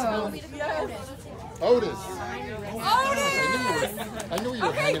for the you. possibility. Yes. Otis. Otis! I knew you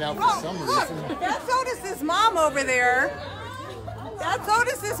were hanging out for some reason. That's Otis's mom over there. That's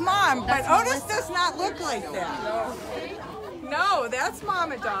Otis's mom, but Otis does not look like that. No, that's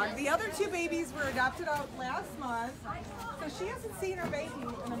Mama Dog. The other two babies were adopted out last month, so she hasn't seen her baby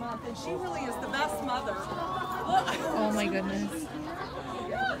in a month, and she really is the best mother. Oh my goodness.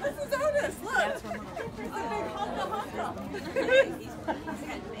 Yeah, this is Otis. Look, there's a big hunka.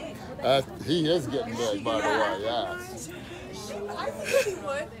 He is getting big, by the way, yes. I think she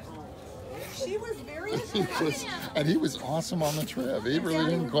would. She was very He was awesome on the trip. He really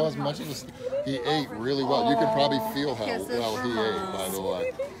didn't cause much of a... He ate really well. You could probably feel how well he ate, by the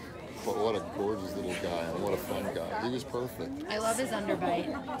way. But what a gorgeous little guy and what a fun guy. He was perfect. I love his underbite.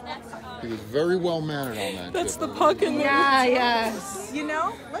 He was very well mannered on that That's trip. the puck in there. Yeah, yes. You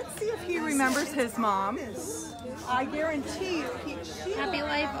know, let's see if he remembers his mom. I guarantee you, Happy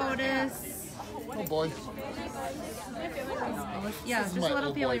life, Otis. Oh Yeah, boy. just a my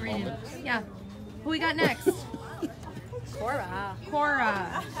little oh family boy reunion. moment. Yeah. Who we got next? Cora.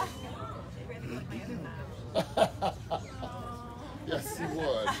 Cora. Yes, he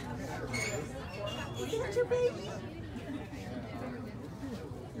would. Is that your baby?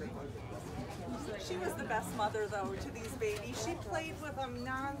 She was the best mother, though, to these babies. She played with them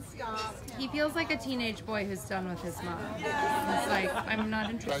nonstop. He feels like a teenage boy who's done with his mom. It's like, I'm not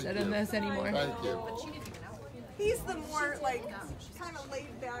interested in this anymore. Thank you. He's the more, like, kind of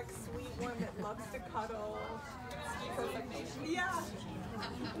laid-back, sweet one that loves to cuddle. Perfect. Yeah.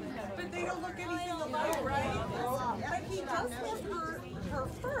 But they don't look anything alike, right? But he does have her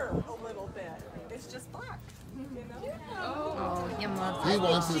fur a little bit. It's just black. You know? Oh, him loves He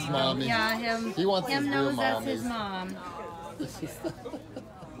wants his mommy. Yeah, him. He wants him his knows real that's his mommies. mom.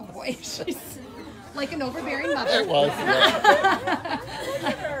 Oh boy, she's like an overbearing mother. It was, yeah.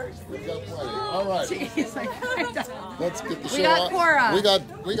 We got plenty. All right. Jeez, like, Let's get the show We got on. Cora.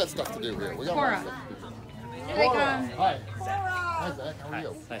 We got stuff to do here. We got Cora. a lot of stuff to do. Here they come. Hi. Hi, Zach. How are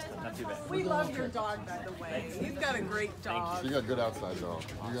you? Nice, not too bad. We love your dog, by the way. You've got a great dog. You got a good outside dog.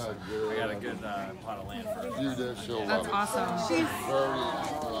 You got a good. We got a good plot of land for her. You do. She'll That's love it. awesome. She's very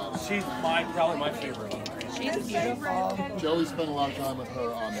athletic. She's probably my favorite one. She's beautiful. Joey spent a lot of time with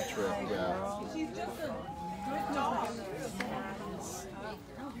her on the trip. Yeah. She's just a good dog.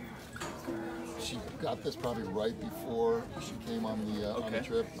 She got this probably right before she came on the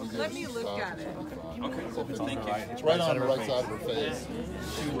trip. We gave Let her me some look stuff. at it. Okay, So thank you. it's right on the right side of her face.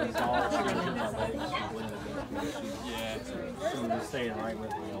 She was all yeah. She was staying right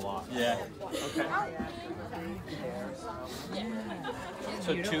with me a lot. Yeah. Okay.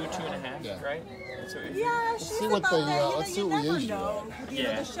 So 2.5, Yeah. right? Yeah, she's see what about they, that. let's see You what we never age her. know. You know,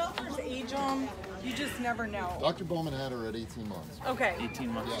 Yeah. the shelters age them. You just never know. Dr. Bowman had her at 18 months. Okay. 18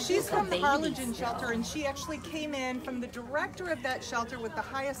 months. She's from the Harlingen shelter, and she actually came in from the director of that shelter with the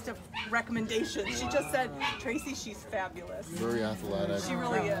highest of recommendations. She just said, Tracy, she's fabulous. Very athletic. She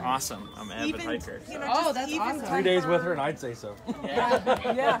really is. Awesome. I'm an avid Even, hiker. you know, Oh, just that's even awesome. 3 days with her, and I'd say so.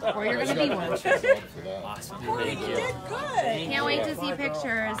 Yeah. Or you're gonna be one. Awesome. Corey, Thank you you. did good. Can't wait to see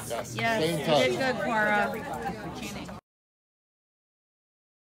pictures. Yes. Yes, Stay in you touch. did good, Cora.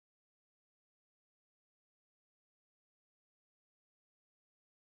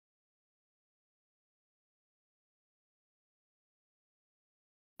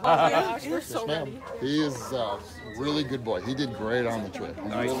 You're so ready. He is a really good boy. He did great on the trip. He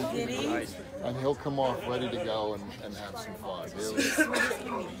really did great. And he'll come off ready to go and have some fun. He is.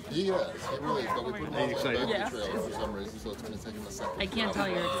 He really is. But we put him on the baby trailer for some reason, so it's going to take him a second. I can't tell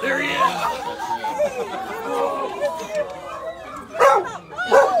you. There he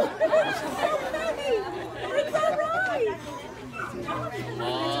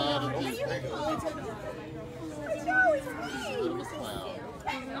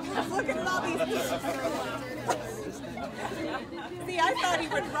Look at all these people.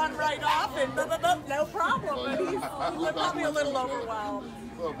 run right off and no problem. But he's probably a little overwhelmed.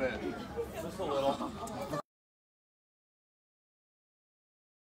 A little bit. Just a little.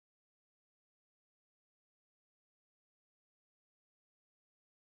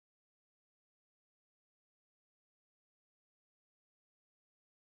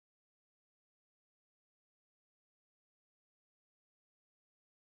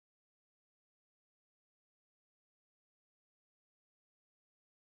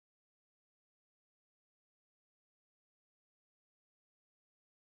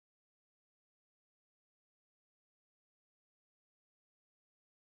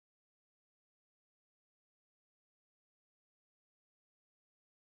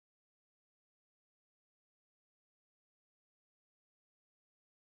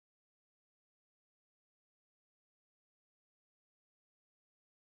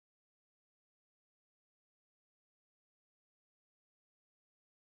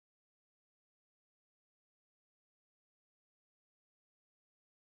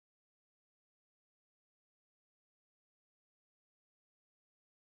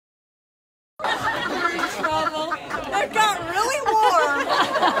 We're in trouble. It got really warm.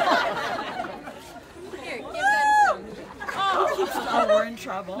 Here, give them some. Oh, we're in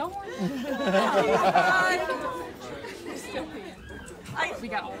trouble. No more.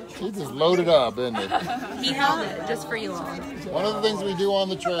 He just loaded up, isn't he? He held it just for you all. One of the things we do on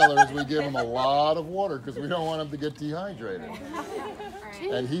the trailer is we give him a lot of water because we don't want him to get dehydrated.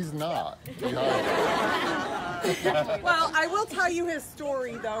 And he's not dehydrated. Well, I will tell you his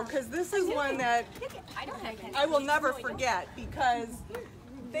story though, because this is one that I will never forget. Because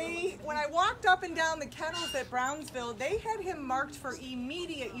when I walked up and down the kennels at Brownsville, they had him marked for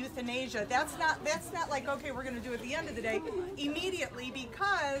immediate euthanasia. That's not like, okay, we're going to do it at the end of the day. Immediately,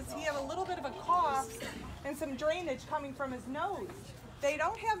 because he had a little bit of a cough and some drainage coming from his nose. They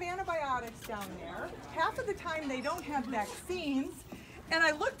don't have antibiotics down there. Half of the time they don't have vaccines. And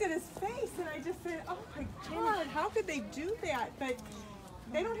I looked at his face and I just said, oh my God, how could they do that? But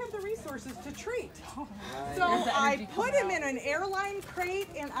they don't have the resources to treat. So I put him in an airline crate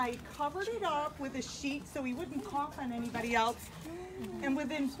and I covered it up with a sheet so he wouldn't cough on anybody else. And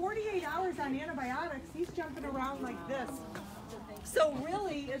within 48 hours on antibiotics, he's jumping around like this. So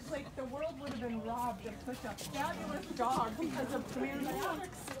really, it's like the world would have been robbed of such a fabulous dog because of some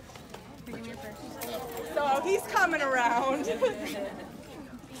antibiotics. So he's coming around.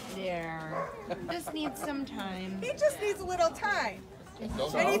 There. Just needs some time. He just needs a little time. And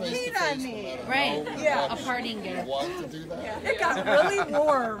he peed on me. Right. Yeah. A parting gift. Want to do that? It got really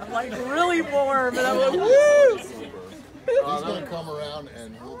warm, like really warm, and I'm like, woo! He's going to come around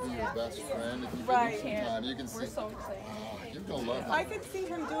and he'll be your best friend if you give him some time. You can see. So excited. You're going to love him. I could see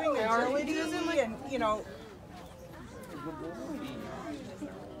him doing agility and, you know.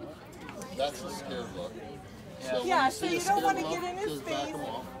 That's a scared look. Yeah, so you don't want to get in his face. Back him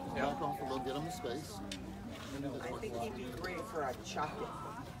off. Back off a little, get him in space. I think he'd be great for a chucking.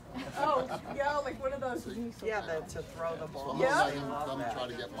 Oh, yeah, like one of those. Yeah, to throw the ball. I'm going to let him come and try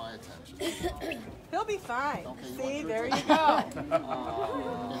to get my attention. He'll be fine. Okay, see, there you go.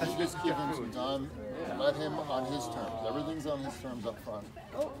 If you just give him some time, let him on his terms. Everything's on his terms up front.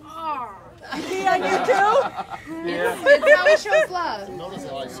 He on you too? Yeah. It's how he shows love. Notice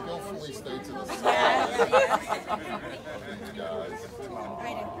how I skillfully stay to the side. These guys.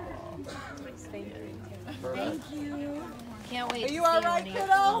 Thank you. Can't wait. Are you all right,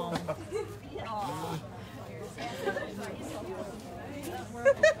 kiddo?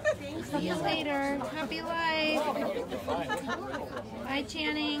 See you later. Happy life. Bye,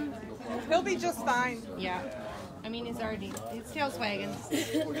 Channing. He'll be just fine. Yeah. I mean, his tail swagging.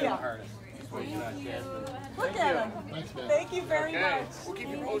 Yeah. Look at him. Thank you very much.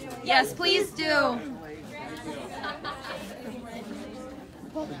 Yes, please do.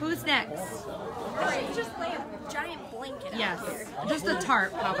 Who's next? Just lay a giant blanket Yes. out here. Just a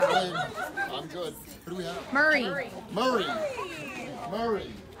tarp. How about? I'm good. Who do we have? Murray. Murray. Murray.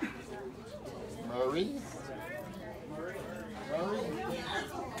 Murray. Murray.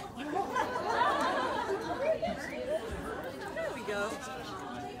 There we go.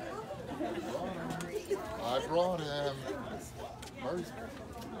 I brought him. Murray's.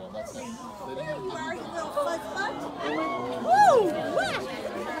 Well, that's it. They didn't even give me Woo!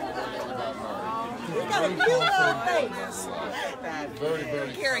 He's got a cute little face. Very,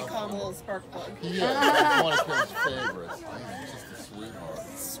 very. Carrie called him a little spark plug. He is one of Karen's favorites. He's just a sweetheart.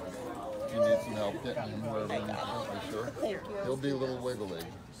 If you need some help getting him wherever you can, be sure. He'll be a little wiggly.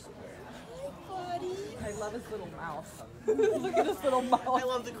 Freddie. I love his little mouth. Look at his little mouth. I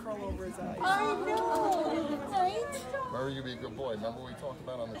love the curl over his eyes. I know, right? Murray, you be a good boy. Remember we talked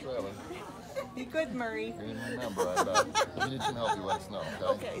about on the trailer? Be good, Murray. You didn't remember, I bet. If you need some help, you let us know,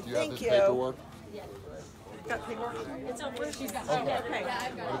 okay? Okay, Do you thank have this you. paperwork? Got paperwork? It's over. She's got Okay. okay. I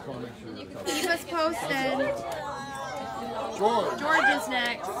just want to make sure you're covered. Keep us posted. George. George is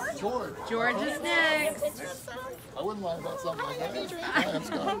next. George. George is next. I wouldn't lie about something like that. I am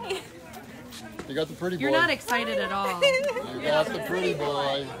Scott. You got the pretty boy. You're not excited at all. You got the pretty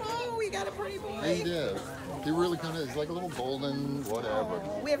boy. Oh, we got a pretty boy. He did. He really kind of is like a little golden whatever.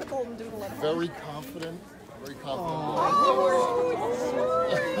 We have a golden doodle at home. Very confident. Very confident boy.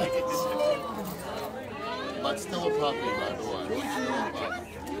 But still a puppy, by the way.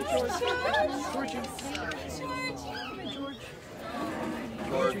 Still a puppy.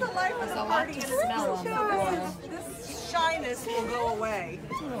 He's the life of the party. to smell him. This shyness will go away.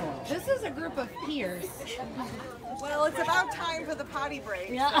 This is a group of peers. Well, it's about time for the potty break.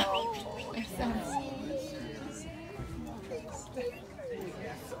 Yeah. So.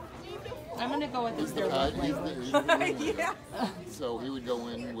 I'm gonna go with this. Yeah. So he would go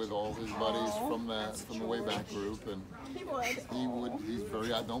in with all his buddies from the way back group, and he's very.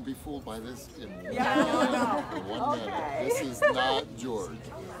 Don't be fooled by this in one minute. This is not George.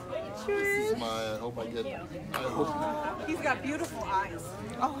 This is my. I hope. He's got beautiful eyes.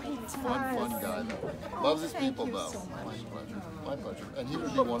 Oh, he's Fun guy. Though. Loves his people though. My pleasure. My pleasure. And he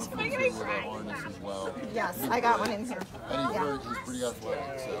would be wonderful too with a harness as well. Yes, I got one in here. And he's pretty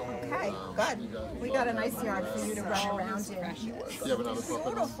athletic. So. Okay, good. We got a nice yard for you to run around in. You have another puppet?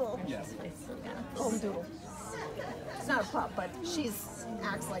 Beautiful. Yes. Golden doodle. It's not a pup, but she's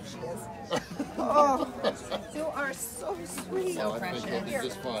acts like she is. Oh, you are so sweet. So precious. I think he'll be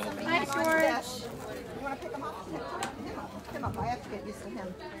just fine. Hi, George. You want to pick him up? Pick him up. I have to get used to him.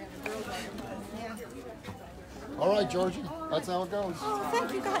 Yeah. All right, Georgie. That's how it goes. Oh,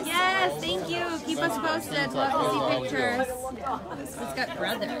 thank you guys. Yes, thank you. Keep us posted. Love to see pictures. It's got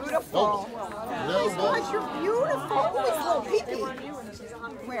brother. Beautiful. Oh, gosh, you're beautiful. Oh, he's little peepee.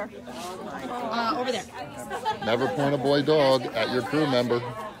 Where? Over there. Never point a boy dog at your crew member.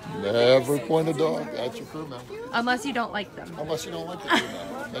 Never point a dog at your crew member. Unless you don't like them. Unless you don't like the crew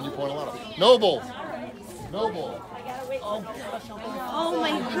member. Then you point a lot of Noble! Noble! Oh, gosh. Oh,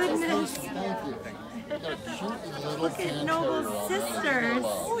 my goodness. Thank you. You got a cute little Look at Noble's sisters.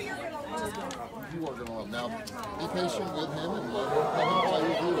 You are going to love. Now, be patient with him and let him play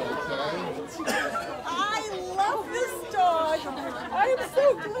with you, okay? I love this dog. I'm so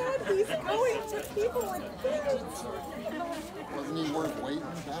glad he's going to people and kids. Wasn't he worth waiting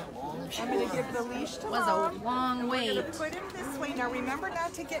that long? I'm going to give the leash to It was Mom. a long wait. Put him this way. Now remember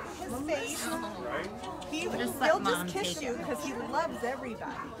not to get in his face. He'll let just Mom kiss take you because he loves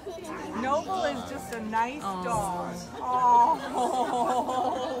everybody. Noble is just a nice dog.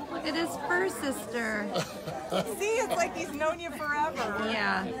 Oh. Look at his fur sister. See, it's like he's known you forever.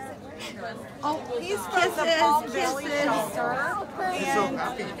 Yeah. Oh, He's from the Palm Valley shelter.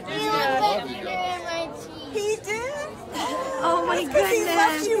 And he did? Oh my Because he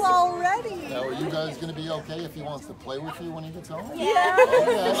loves goodness. you already. Now, are you guys going to be okay if he wants to play with you when he gets home? Yeah.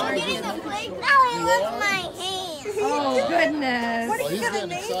 Oh goodness. What are Well, you he's going to getting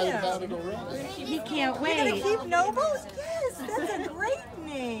name excited him? about it already. He can't You're going to wait. keep Noble? Yes, that's a great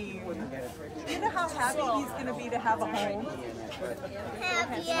name. You know how happy he's going to be to have a home?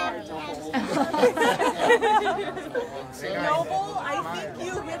 Noble, I think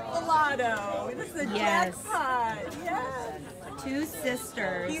you hit the lotto. This is a Yes. jackpot. Yes. Two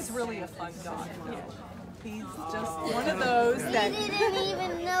sisters. He's really a fun dog. He's just one of those that... didn't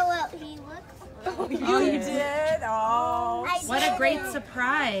even know what he looked like. You did? Oh. What a great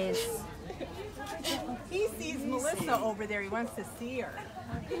surprise. He sees Melissa over there. He wants to see her.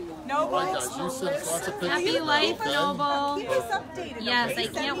 Noble, All right, guys, you sent lots of pictures. Happy life, okay? Noble. keep us updated. Yes, okay? I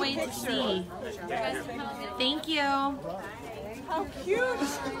Send can't me wait to pictures. see. Thank you. How cute.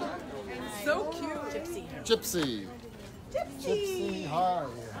 So cute. Gypsy. Gypsy. Hi.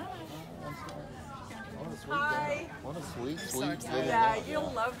 What a sweet Hi. guy. What a sweet little Yeah, dog.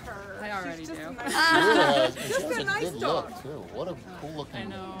 you'll love her. I already She's just do. a nice She really has, and she Just has a a nice good dog. look too. What a cool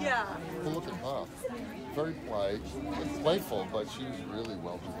looking, Yeah. cool looking pup. Very polite, playful, but she's really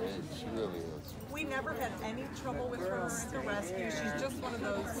well behaved. She really is. We never had any trouble with her at the rescue. She's just one of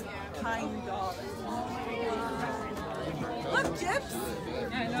those kind dogs. Look, Gyps.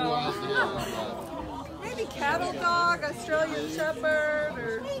 I know. Maybe cattle dog, Australian Shepherd,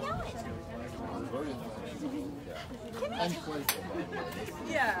 or Very and playful, by the way.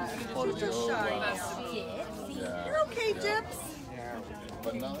 yeah, she's just shy now. Yeah. You're okay, Gyps.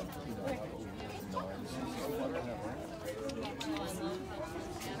 But not,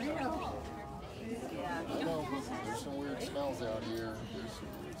 I know, there's some weird smells out here.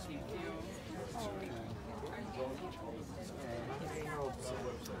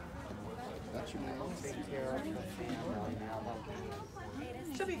 That's your name.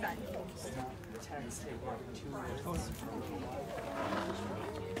 She'll be fine.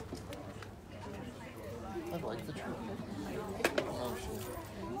 I like the tree. Oh, shit.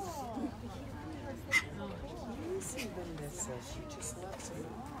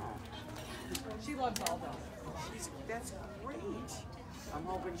 She loves Aldo. That's great. I'm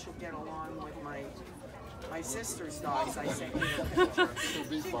hoping she'll get along with my sister's dogs. I sent you a picture. She'll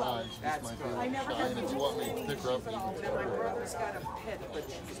be fine. She's That's my good. favorite I never guy. And if you want me to pick her up, you can pick Now, my her up. brother's got a pit, but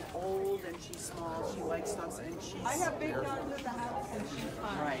she's old and she's small. She likes dogs and she's. I have big dogs at the house and she's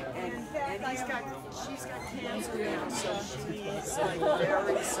fine. Right, and she's got cancer now, so she's like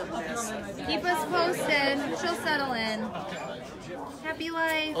very submissive. Keep us posted. She'll settle in. Happy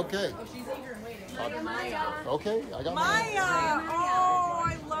life. Okay. Okay, I got Maya! Oh,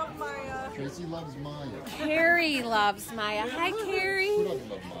 I love Maya. Tracy loves Maya. Carrie loves Maya. Hi, Carrie. Who doesn't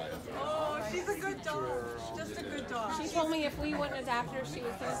love Maya? Oh, she's a good dog. Just a good dog. She told me if we wouldn't adopt her, she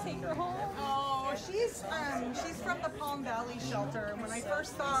was going to take her home. Oh, she's from the Palm Valley shelter. When I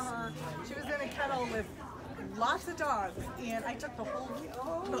first saw her, she was in a kennel with lots of dogs, and I took the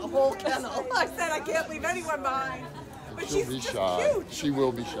whole kennel. I said I can't leave anyone behind. But She'll she's be just shy. cute. She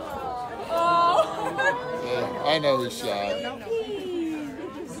will be shy. Oh. Yeah, I know who's shy.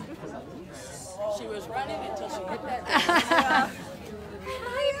 She was running until she hit that.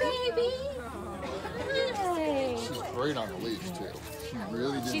 Hi, baby. Hi. She's great on a leash, too. She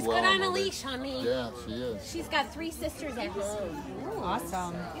really did She's well good on a the leash, honey. Yeah, she is. She's got 3 sisters at home.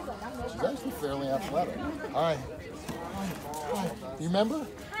 Awesome. She's actually fairly athletic. Hi. Hi. You remember?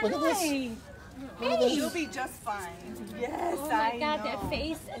 Look at this. She'll be just fine. Yes, Oh my I God, know. that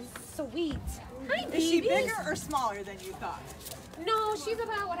face is sweet. Hi, baby. Is she bigger or smaller than you thought? No, she's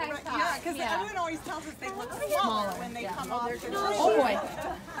about what I thought. Yeah, because everyone always tells us they look smaller when they come off. Oh boy.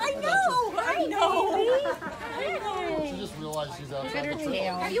 I know. She just realized she's outside Look at the her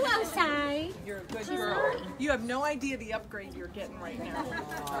tail. Are you outside? You're a good girl. You have no idea the upgrade you're getting right now.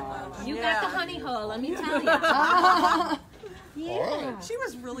 You got the honey hole, let me tell you. Yeah. She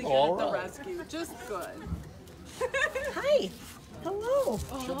was really good All at the right. rescue. Just good. Hi. Hello.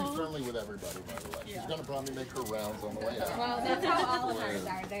 She'll be friendly with everybody, by the way. She's going to probably make her rounds on the way out. Well, that's how all of ours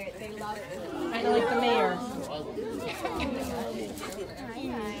are. They love it. Kind of like the mayor. So I will do that.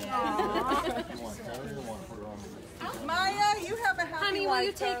 You want Carrie or want to put her on the leash? Maya, you have a happy Honey, will life,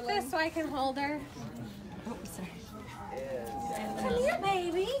 you take darling. this so I can hold her? Oh, sorry. Come here,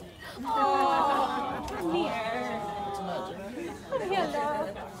 baby. Oh, come here. It's magic. Hello.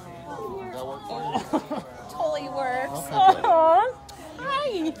 That work for you? Totally works. Okay, Oh,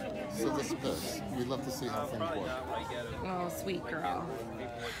 hi. So this is this. We'd love to see how things work. Oh, sweet girl.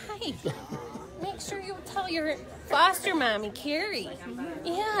 Hi. Make sure you tell your foster mommy, Carrie.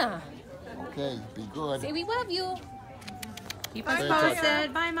 Yeah. Okay, be good. Say we love you. Keep us Stay in touch.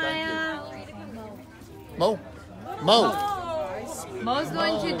 posted. Bye, Maya. Mo. Mo. Mo's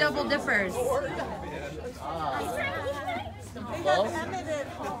going to Double Dippers. They have Emmett at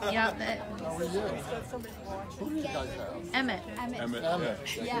home. Yep. How are you? Who do you guys have? Emmett. Emmett.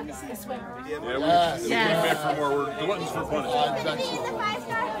 Yeah, the swimmer. Yes. Yes. For more, we're gluttons for punishment. I bet you.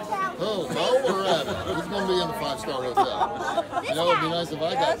 Oh, Mo or Emmett? Who's going to be in the 5-star hotel? You know, it'd be nice if I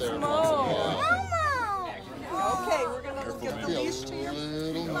got there. Okay, we're going to give the Be a leash to your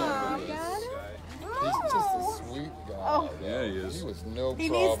little mom. nervous. He's just a sweet guy. Yeah, he is. He was no He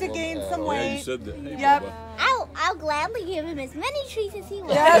problem needs to gain at some all. Yeah, you weight. said that. Hey, Yep. Bubba. I'll gladly give him as many treats as he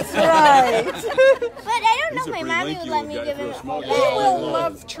wants. That's right. But I don't He's know a if my pretty mommy lanky would let little me guy give for him a a small whole guy. He bag. will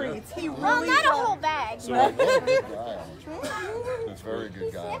love treats. He really Well, not a will. whole bag. So, What a good guy. that's Very great.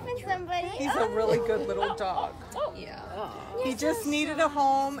 good guy. Sniffing somebody. He's a really good little dog. Yeah. He just needed a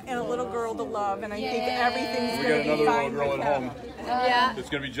home and a little girl to love, and I think everything's We going got to be another little fine girl with at him. home Yeah. that's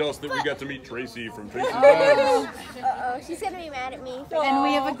going to be jealous that we got to meet Tracy from Tracy Dogs. Uh-oh, she's gonna be mad at me. And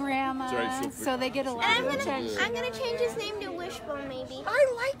we have a grandma, That's right, she'll so they get a lot And of attention. I'm gonna change his name to Wishbone, maybe. I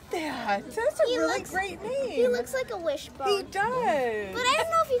like that. That's a He really looks- great name. He looks like a wishbone. He does. But I don't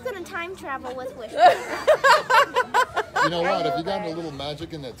know if he's gonna time travel with Wishbone. You know what? If you got a little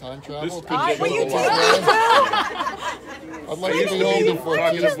magic in that time travel, This could could you show show the the lot. I'd like to be home before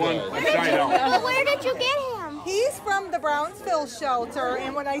Talking of one, Tuesday. I'm shy now. But where did you get him? He's from the Brownsville shelter,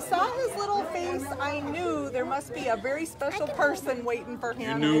 and when I saw his little face, I knew there must be a very special person waiting for You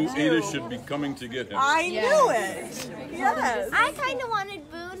him. knew I Ada should be coming to get him. I knew it. Yes. I kind of wanted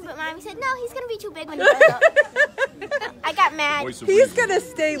Boone, but Mommy said, no, he's going to be too big when he grows up. I got mad. He's going to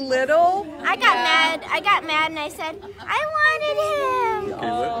stay little. I got mad and I said, I wanted him.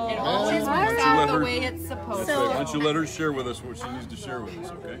 Okay, let, It always why works don't you let out the her- way it's supposed That's right. Why to. don't you let her share with us what she needs to share with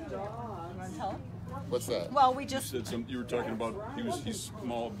us, okay? What's that? Well, we You just... said some. You were talking about he's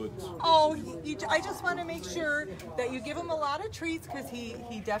small, but Oh, I just want to make sure that you give him a lot of treats because he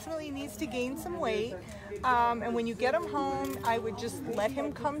definitely needs to gain some weight. And when you get him home, I would just let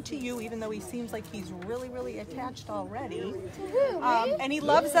him come to you, even though he seems like he's really, really attached already. And he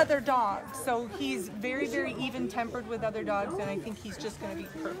loves other dogs, so he's very, very even-tempered with other dogs, and I think he's just going to be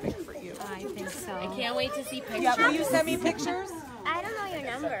perfect for you. I think so. I can't wait to see pictures. Yeah, will you send me pictures? I don't know your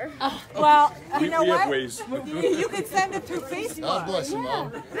number. Well, you we know have what? ways. You could send it through Facebook. God bless you,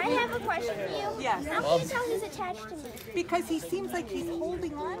 Mom. I have a question for you. Yes. How can you tell he's attached to me? Because he seems like he's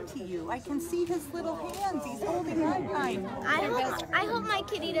holding on to you. I can see his little hands. He's holding on kind. I hope my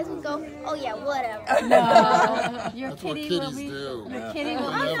kitty doesn't go, oh yeah, whatever. No, your That's what kitty kitties will be. do. The kitty will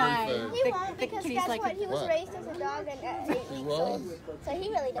On be fine. everything. He won't, because kitty's guess like what? He was what? raised as a dog and 8 He weeks was? old. So he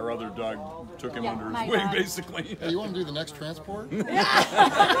really our doesn't. other dog took him under my his wing, dog. basically. Hey, you want to do the next transport? Do you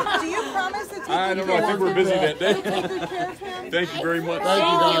promise to take I don't know. I think we're busy that day. Thank you very much. Thank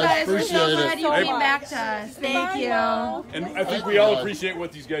you, Thank you guys. guys. We're Appreciate so glad it. you came back to us. Thank you. And I think we all appreciate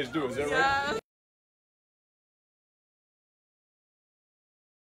what these guys do. Is that right?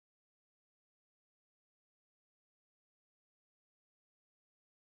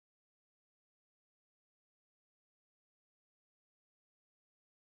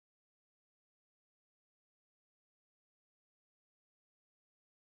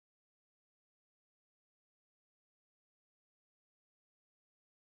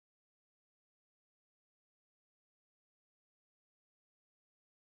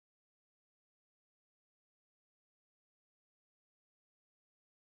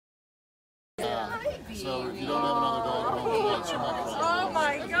 So if you don't have another dog at home tonight, she might cry. Oh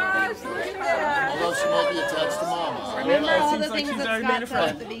my gosh, look at that. Although she might be attached to Mama. Remember all the seems like things she's that already Scott made a said at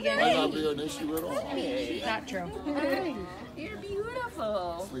friend. the Might not beginning. be an issue at all. Not true. You're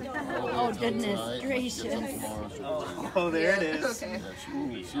beautiful. Oh, goodness gracious. Oh, there it is. Okay. Yeah, she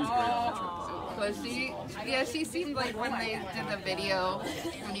was great on the trip. Was she? Yeah, she seemed like when they did the video,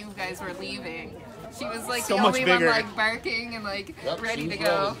 when you guys were leaving, she was like So the much only one bigger. like barking and like Yep, ready she to was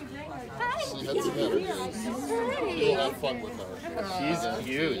go. She had some energy. We'll have fun with her. She's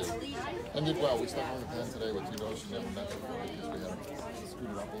cute. And did well. We stepped on the pen today with 2 dogs she never met before because we had her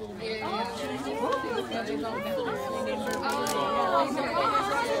scooted up a little bit. She's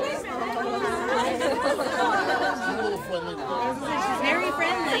a little friendly today. Very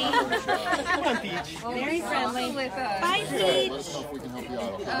friendly. Come on, Peach. Very friendly. With us. Bye, Let us Peach. know if we can help you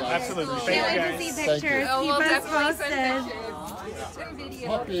out. Okay, guys? Absolutely. Appreciate Can't Thank wait you, to guys. see Thank you. pictures. Oh, we'll Keep us definitely send posted. pictures and video.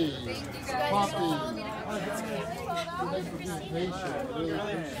 Puppy. Thank you guys. Puppy. Thank you for being patient. Really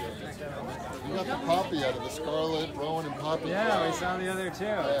appreciate it. You got the puppy out of the Scarlet, Rowan, and Puppy. Yeah, we saw the other two.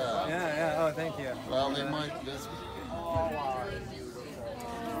 Yeah. Yeah. Oh, thank you. Well, they might. This. Oh,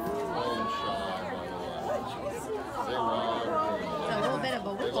 shy, by the way. They love. It's a little bit of a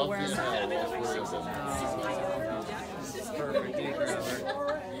They wiggle love being worm. held, all 3 of them. Perfect. Eat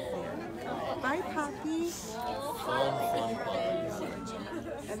forever. Bye, Poppy. Fun puppies.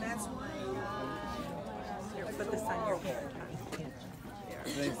 And that's put this on your hair.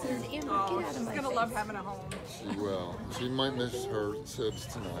 Oh, she's gonna love having a home. She will. She might miss her tips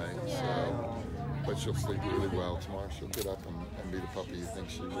tonight, so, but she'll sleep really well tomorrow. She'll get up and be the puppy you think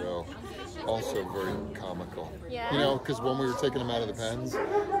she will. Also very comical. Yeah. You know, because when we were taking them out of the pens,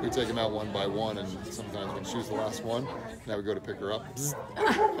 we take them out one by one, and sometimes when she was the last one, now we go to pick her up,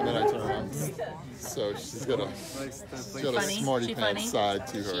 and then I turn around. So she's got a Funny? smarty She pants funny? side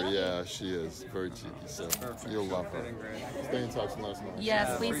to her. Yeah, she is very cheeky. So you'll love her. Stay in touch and let us know.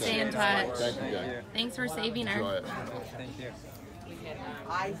 Yes, please stay in touch. Thank you, guys. Thanks for saving Enjoy her. it. Thank you.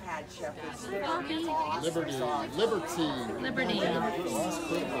 I've had shepherds. Puppy. Liberty, liberty. Liberty. Last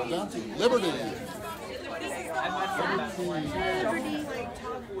critical, down to liberty. Don't play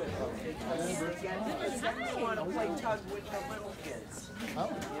tug with them. I want to play tug with the little kids. Oh.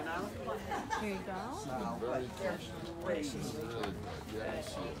 You know? Here you go. Very really, yeah,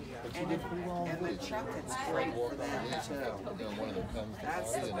 she is. But she did pretty well. And the chocolate's great for that too. One of the pens to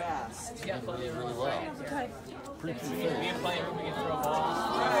That's party the and best. she did really well. Pretty cute face.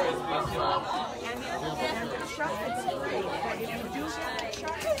 And the chocolate's great, but if you do get the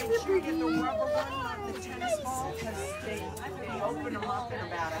chocolate, should get the rubber one at the tennis ball because they open them up in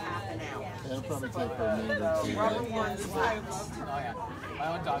about a half an hour. It'll probably take her a minute or two. Rubber ones, I love her.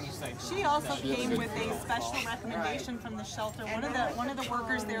 She also came with a special recommendation from the shelter. One of the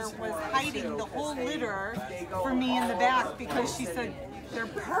workers there was hiding the whole litter for me in the back because she said they're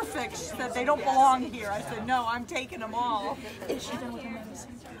perfect. She said they don't belong here. I said no, I'm taking them all. Is she done with her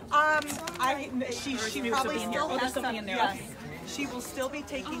medicine? She probably still has something in there. Yes. She will still be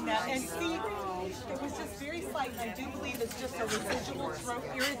taking that. And see, it was just very slight. I do believe it's just a residual throat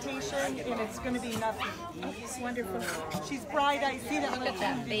irritation, and it's going to be nothing. It's wonderful. She's bright-eyed. See that? Look at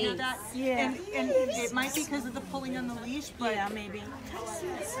that face. Yeah. And it might be because of the pulling on the leash, but yeah, maybe.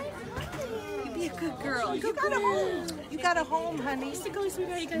 Be a good girl. You got a home. You got a home, honey.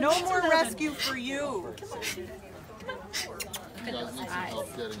 No more rescue for you. You guys need some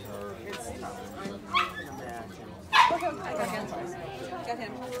help getting her. Got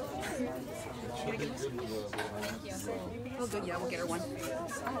him. Oh, good. Yeah, we'll get her one.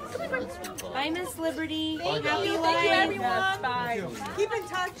 Bye, Miss Liberty. Thank Happy you, life. everyone. Bye. Keep in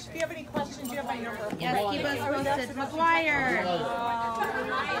touch. If you have any questions, you have my number. Yes, keep us posted. McGuire.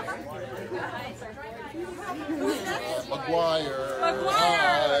 McGuire.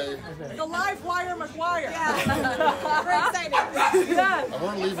 McGuire. The live wire McGuire. Yeah. We're excited. Yes. I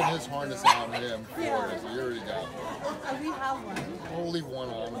weren't leaving his harness on him for us. You already got it. We have one. We'll leave one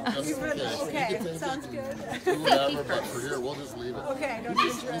on him just in case. Okay, You can take sounds it good. and do whatever, but for here, we'll just leave it. Okay, I don't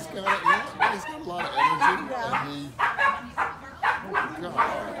He's got a lot of energy. Yeah. And he, God,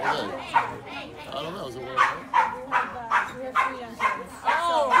 I don't know. Is it one?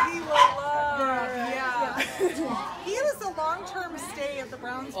 Oh, he will love. Yeah. He was a long-term stay at the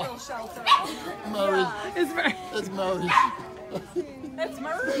Brownsville shelter. Murray. Yeah. It's Murray. That's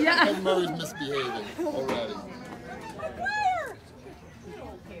Murray? Yeah. And Murray's misbehaving already.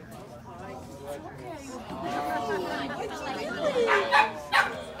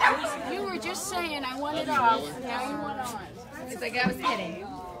 You were just saying I want it off. Now you want on. He's like, I was kidding.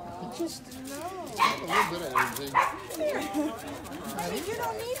 Just a little bit of energy. Honey, you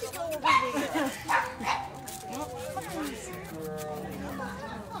don't need to go over there.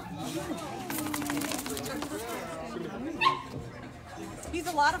 He's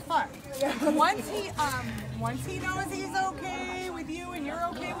a lot of fun. Once he knows he's okay with you and you're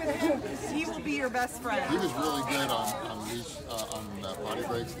okay with him, he will be your best friend. He was really good on leash, potty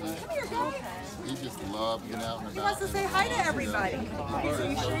breaks. He just loved getting out and about. He wants to say hi to everybody. So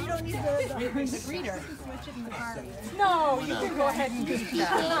you sure you don't need the greeter? No, you can go ahead and do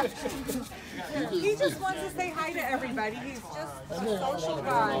that. He just wants to say hi to everybody. He's just a And they all social want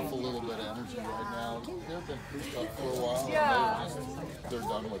to burn guy. off a little bit of energy right now. They've been cooped up for a while. Yeah. And they're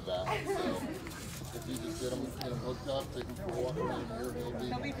done with that. So if you just get them hooked up, take them for a walk around here, he'll be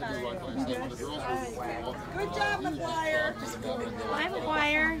right by himself. And the girls will walk. Good job, McGuire. Bye,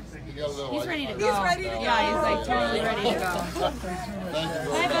 McGuire. He got a little He's ready to go. He's ready to go. Yeah, he's like totally ready to go.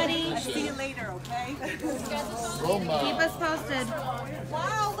 Bye, buddy. See you later, okay? Roma. Keep us posted.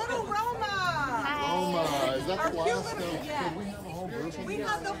 Wow, little Roma. Roma. Is that Our the cute last little, one? yeah. Did we have a whole group? We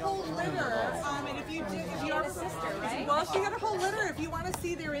have the whole litter, and if you have a sister, right? Well, she got a whole litter. If you want to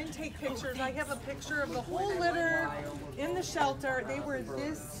see their intake pictures, I have a picture of the whole litter in the shelter. They were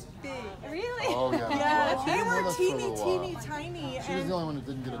this big. Really? Oh, yeah. Yeah, She they was with were us for a teeny, little teeny, while. tiny. She was And the only one that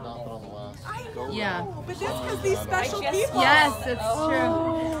didn't get adopted on the last. I know. Yeah. But that's because these special people. Yes, it's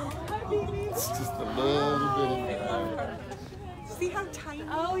true. It's just a little bit in there. See how tiny?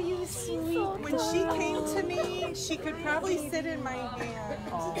 Oh, you sweet. When she came to me, she could probably sit in my hand.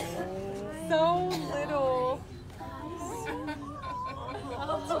 So little.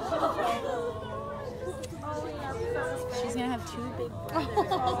 She's gonna have two big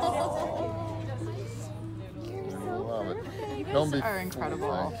Love it. You Don't guys be are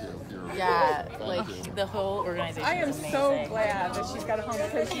incredible. Thank you. Yeah, Thank like you. the whole organization. I am is so amazing. glad that she's got a home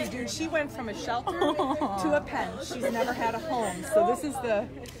because she went from a shelter to a pen. She's never had a home, so this is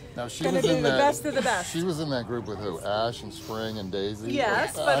Now she gonna was be in the that. best of the best. She was in that group with who? Ash and Spring and Daisy.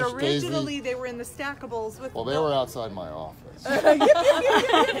 Yes, Or but Ash, originally Daisy? they were in the stackables with. Well, they were outside my office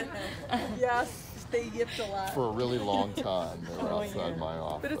Yes, they yipped a lot. for a really long time. They were Oh, outside yeah. my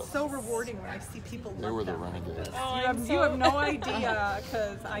office. But it's so rewarding when I see people. They love were the them. renegades. You have no idea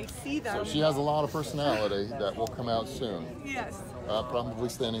because I see them. So she has a lot of personality that will come out soon. Yes. Probably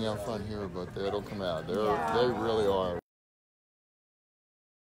standing out front here, but it'll come out. They really are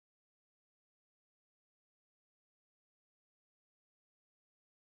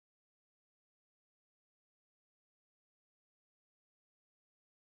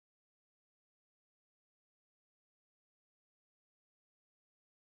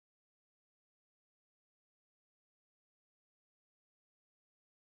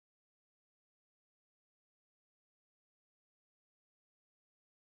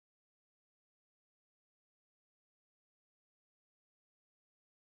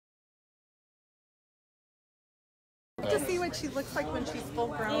To see what she looks like when she's full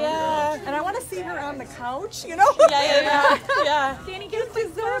grown. Yeah. And I want to see her on the couch, you know? Yeah. Danny, get a quick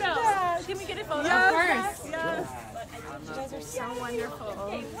photo. Can we get a photo? Yes, Of course. yes. You guys are so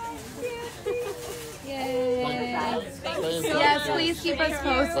wonderful. Yay. Thank you. Yes, please keep us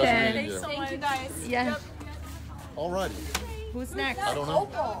posted. Thank you. Thank you guys. Yeah. Alrighty. Who's next? I don't know.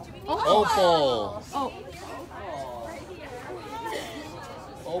 Opal. Opal. Oh.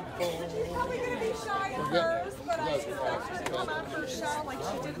 Probably gonna be shy at first, but I let her come on her shell like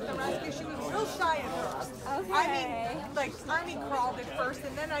she did at the rescue. She was real shy at first. Okay. I mean, like army crawled at first,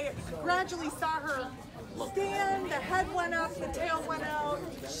 and then I gradually saw her stand. The head went up, the tail went out.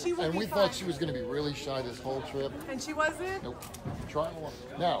 She would And be we fine. thought she was going to be really shy this whole trip. And she wasn't. Nope. Try one.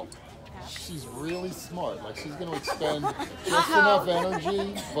 Now, she's really smart. Like she's going to expend just enough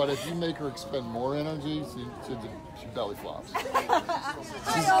energy, but if you make her expend more energy, she belly flops.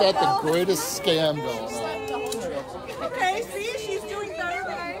 She's got the greatest scam going on. Okay, see, she's doing better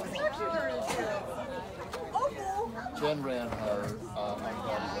than I expected her to do. Opal. Jen ran her on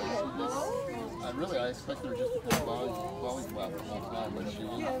body. And really, I expected her just to kind of belly flap the whole time, but she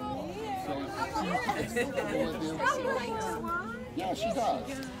was. So she's with you. Yeah, she does.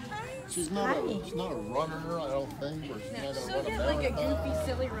 She's not a runner, I don't think, or she's not She'll going to get run a like a marathon. goofy,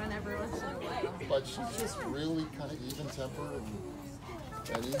 silly run every once in a while. But she's just really kind of even-tempered and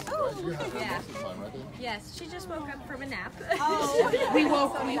steady. Right? You have her most of the time, right? Yes, she just woke up from a nap. We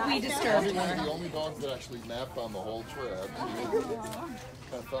disturbed Probably one her. of the only dogs that actually napped on the whole trip.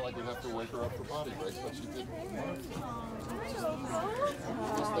 She kind of felt like we'd have to wake her up for body breaks, but she did.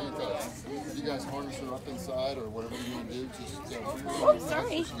 Just stay in touch. If you guys harness her up inside or whatever you want to do, just sorry.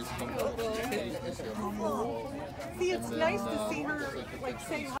 She just comes up with the cage, just go over the wall. See, it's And then, nice to see her like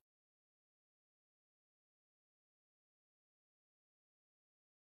say hi.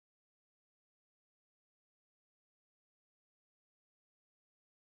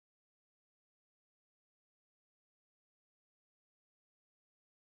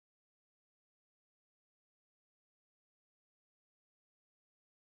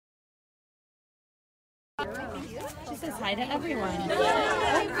 She says hi to everyone.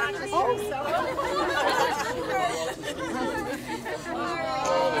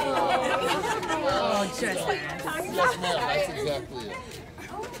 Oh, just Yes, ma'am. That's exactly it.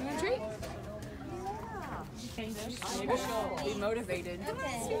 Be motivated.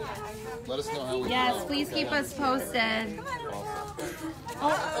 Let us know how we Yes, go. please keep us posted.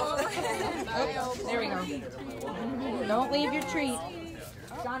 Oh, there we go. Don't leave your treat.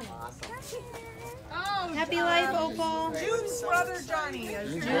 Happy life, Opal. June's brother Johnny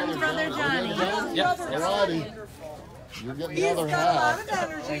is. June's brother Johnny. Yep. Alrighty. You're getting the He's other got a lot half.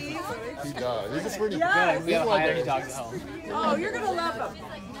 of energy. He does. He's a pretty Yes. he's like a, dogs at home. Oh, you're gonna love him.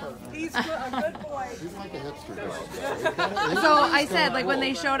 He's a good boy. he's like a hipster dog. So I said, like, when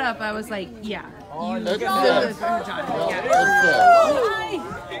they showed up, I was like, yeah. That's This it. is for Johnny. Yeah, Yeah. that's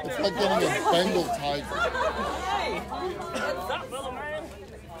it. It's like getting a Bengal tiger.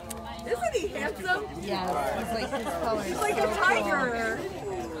 Isn't he handsome? Yeah, he's like his color. He's like a tiger.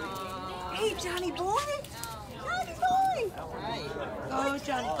 Hey, Johnny boy. Johnny boy. Go,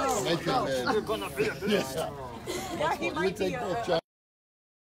 Johnny, go. Make him in. You're gonna be a Yeah. Yeah, he We might be take a... both John.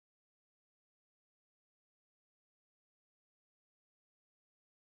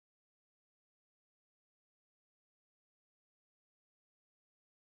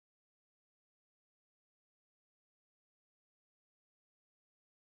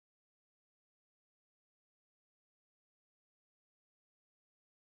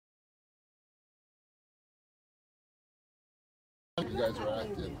 You guys are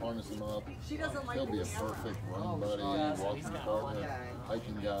active, harness him up. She doesn't like He'll be a the perfect run buddy, walking partner,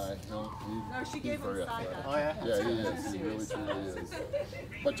 hiking guy. she He's gave him very a side athletic. Oh, yeah? Yeah, he is. He really truly is.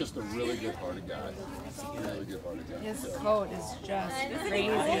 But just a really good-hearted guy. Really good-hearted guy. His coat is just crazy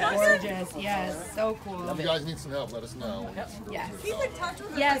gorgeous. Yes, so cool. If you guys need some help, let us know. Yes. Keep in touch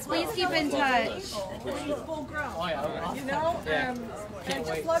with her. Yes, please keep in touch. When he's full grown. Oh, yeah. You know? I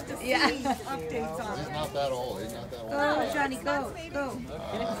just love to see updates on He's him. not that old. He's not that old. Go, Johnny, go, go.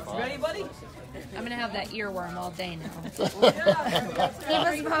 Ready, buddy? I'm gonna have that earworm all day now. Keep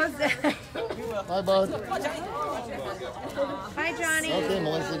us posted. Hi, bud. Hi, Johnny. Okay,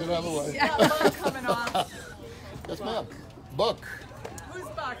 Melissa, get out of the way. Buck coming off. Yes, ma'am. Buck. Who's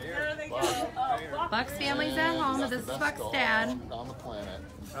Buck? Where are they going? Buck's family's at home. This is Buck's dad. On the planet.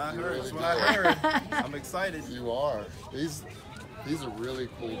 I He heard. really That's what does. I heard. I'm excited. You are. He's a really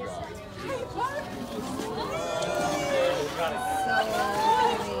cool guy.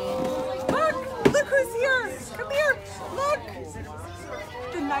 Look! Look who's here! Come here! Look!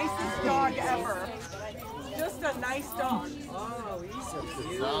 The nicest dog ever. Just a nice dog. Oh, he's a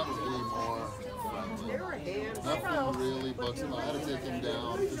Could not be more friendly. They're a handful. Nothing really bugs him. I had to take him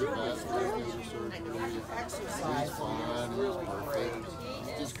down to the vet, cancer surgery. Exercise. He's fine. He's perfect.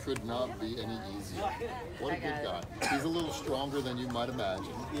 He just could not be any easier. What a good guy. He's a little stronger than you might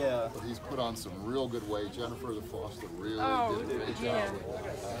imagine. Yeah. But he's put on some real good weight. Jennifer the foster really did a great job with all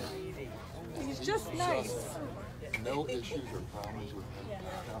that. He's just nice. No issues or problems with him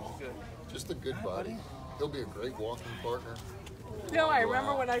at all. Just a good buddy. He'll be a great walking partner. No, I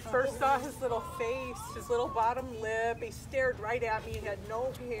remember when I first saw his little face, his little bottom lip. He stared right at me. He had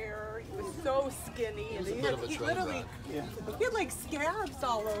no hair. He was so skinny, and he literally, he had like scabs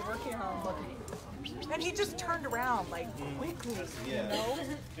all over him. And he just turned around like quickly, you know.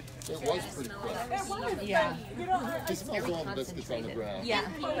 It was pretty quick. It was, Yeah. but, you know, He smells all the biscuits on the ground. Yeah.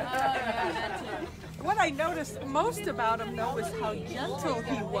 what I noticed most about him though was how gentle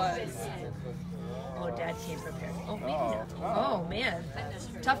he was. Oh, Dad came prepared. Oh man,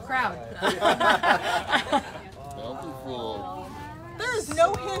 tough crowd. Don't be fooled. There's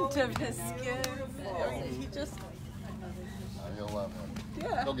no hint of his skin. He just, He'll love him.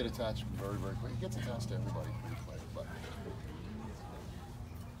 Yeah. He'll get attached very, very quick. He gets attached to everybody pretty quick, but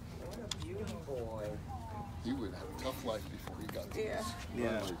What a beauty boy. he would have a tough life before he got to this. Yeah.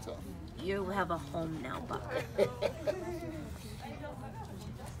 Very, very tough. You have a home now, Buck.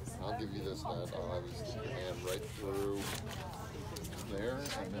 I'll give you this, Ned. I'll have you stick your hand right through there,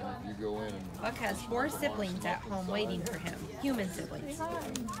 and then if you go in and Buck has 4 siblings at home waiting for him. Human siblings.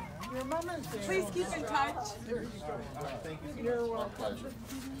 please keep in touch. You're my welcome. pleasure.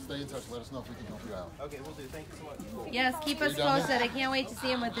 Stay in touch. Let us know if we can help you out. Okay, we'll do. Thank you so much. Yes, keep us You done posted. I can't wait to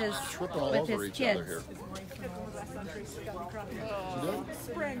see him with his Tripping all with over his each kids. other here.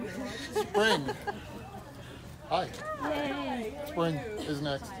 Spring. Spring. Hi. Yay. Spring is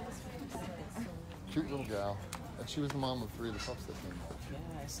next. Cute little gal. And she was the mom of 3 of the pups that came home. Yeah,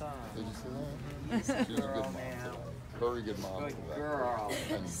 I saw him. Did you see that? She was a good mom. too. Very good mom. Good to that. girl.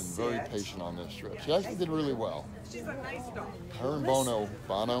 And been very patient on this trip. She actually did really well. She's a nice dog. Her and Bono.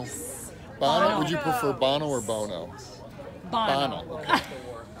 Bono? Bono? Would you prefer Bono or Bono? Bono. Okay.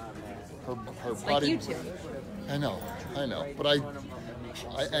 Her Like potty. you two. I know. But I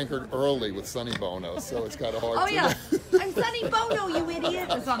anchored early with Sonny Bono, so it's kind of hard Oh to yeah, I'm Sonny Bono, you idiot.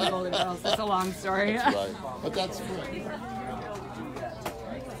 It's on the Golden Girls. It's a long story. Right. But that's Spring.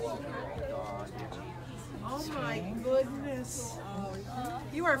 Oh my goodness.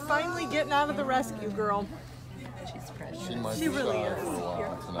 You are finally getting out of the rescue, girl. She's precious. She might She be really shy is. for a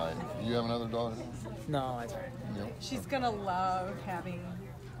while tonight. You have another daughter? No, that's right. Yep. She's gonna love having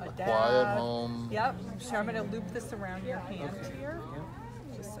a dad. Quiet home. Yep. So I'm gonna loop this around your hand here.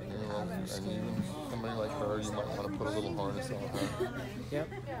 Just so you You know, and even somebody like her, you might want to put a little harness on her. Yep.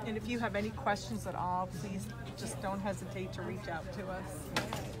 And if you have any questions at all, please just don't hesitate to reach out to us.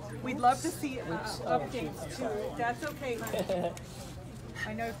 We'd love to see updates too. That's okay. honey.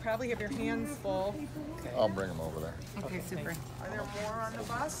 I know you probably have your hands full. I'll bring them over there. Okay, super. Are there more on the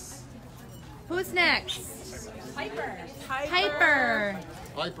bus? Who's next? Piper. Piper.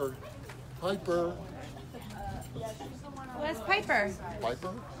 Piper. Piper. Where's Piper?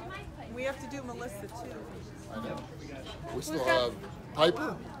 Piper? We have to do Melissa too. I know. We still have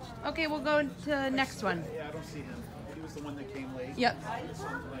Piper? Okay, we'll go to the next one. Yeah, I don't see him. He was the one that came late. Yep.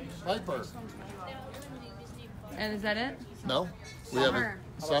 Piper. And is that it? No? We have a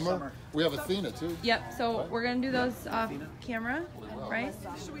Summer? We have Athena too. Yep, so we're going to do those off camera, right?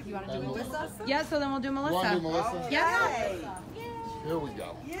 You want to do Melissa? Yeah, so then we'll do You Melissa. want to do Melissa? Yeah. Here we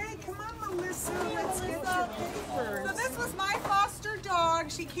go. Yay, come on, Melissa. Let's get the papers. So this was my foster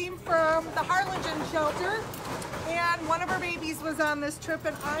dog. She came from the Harlingen shelter, and one of her babies was on this trip,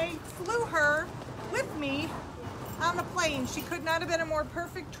 and I flew her with me on the plane. She could not have been a more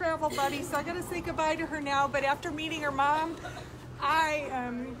perfect travel buddy, so I gotta say goodbye to her now, but after meeting her mom, I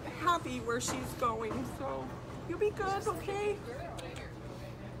am happy where she's going, so you'll be good, okay?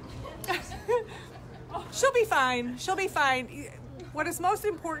 She'll be fine. She'll be fine. What is most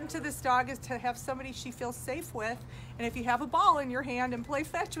important to this dog is to have somebody she feels safe with, and if you have a ball in your hand and play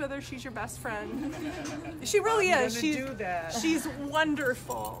fetch with her, she's your best friend. She really is. She's do that. She's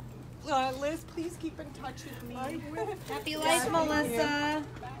wonderful. Liz, please keep in touch with me. Happy life, Melissa.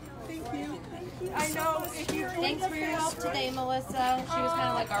 Thank you. I know. If you Thanks for your help today, Melissa. She was kind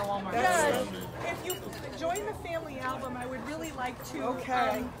of like our Walmart. Yes. If you join the family album, I would really like to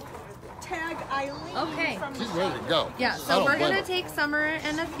tag Eileen. Okay. From She's ready to go. Yeah, I so don't we're blame gonna her. take Summer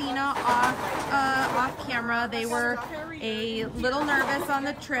and Athena off camera. They were a little nervous on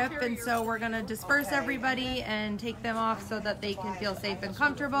the trip, and so we're gonna disperse everybody and take them off so that they can feel safe and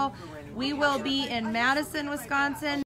comfortable. We will be in Madison, Wisconsin.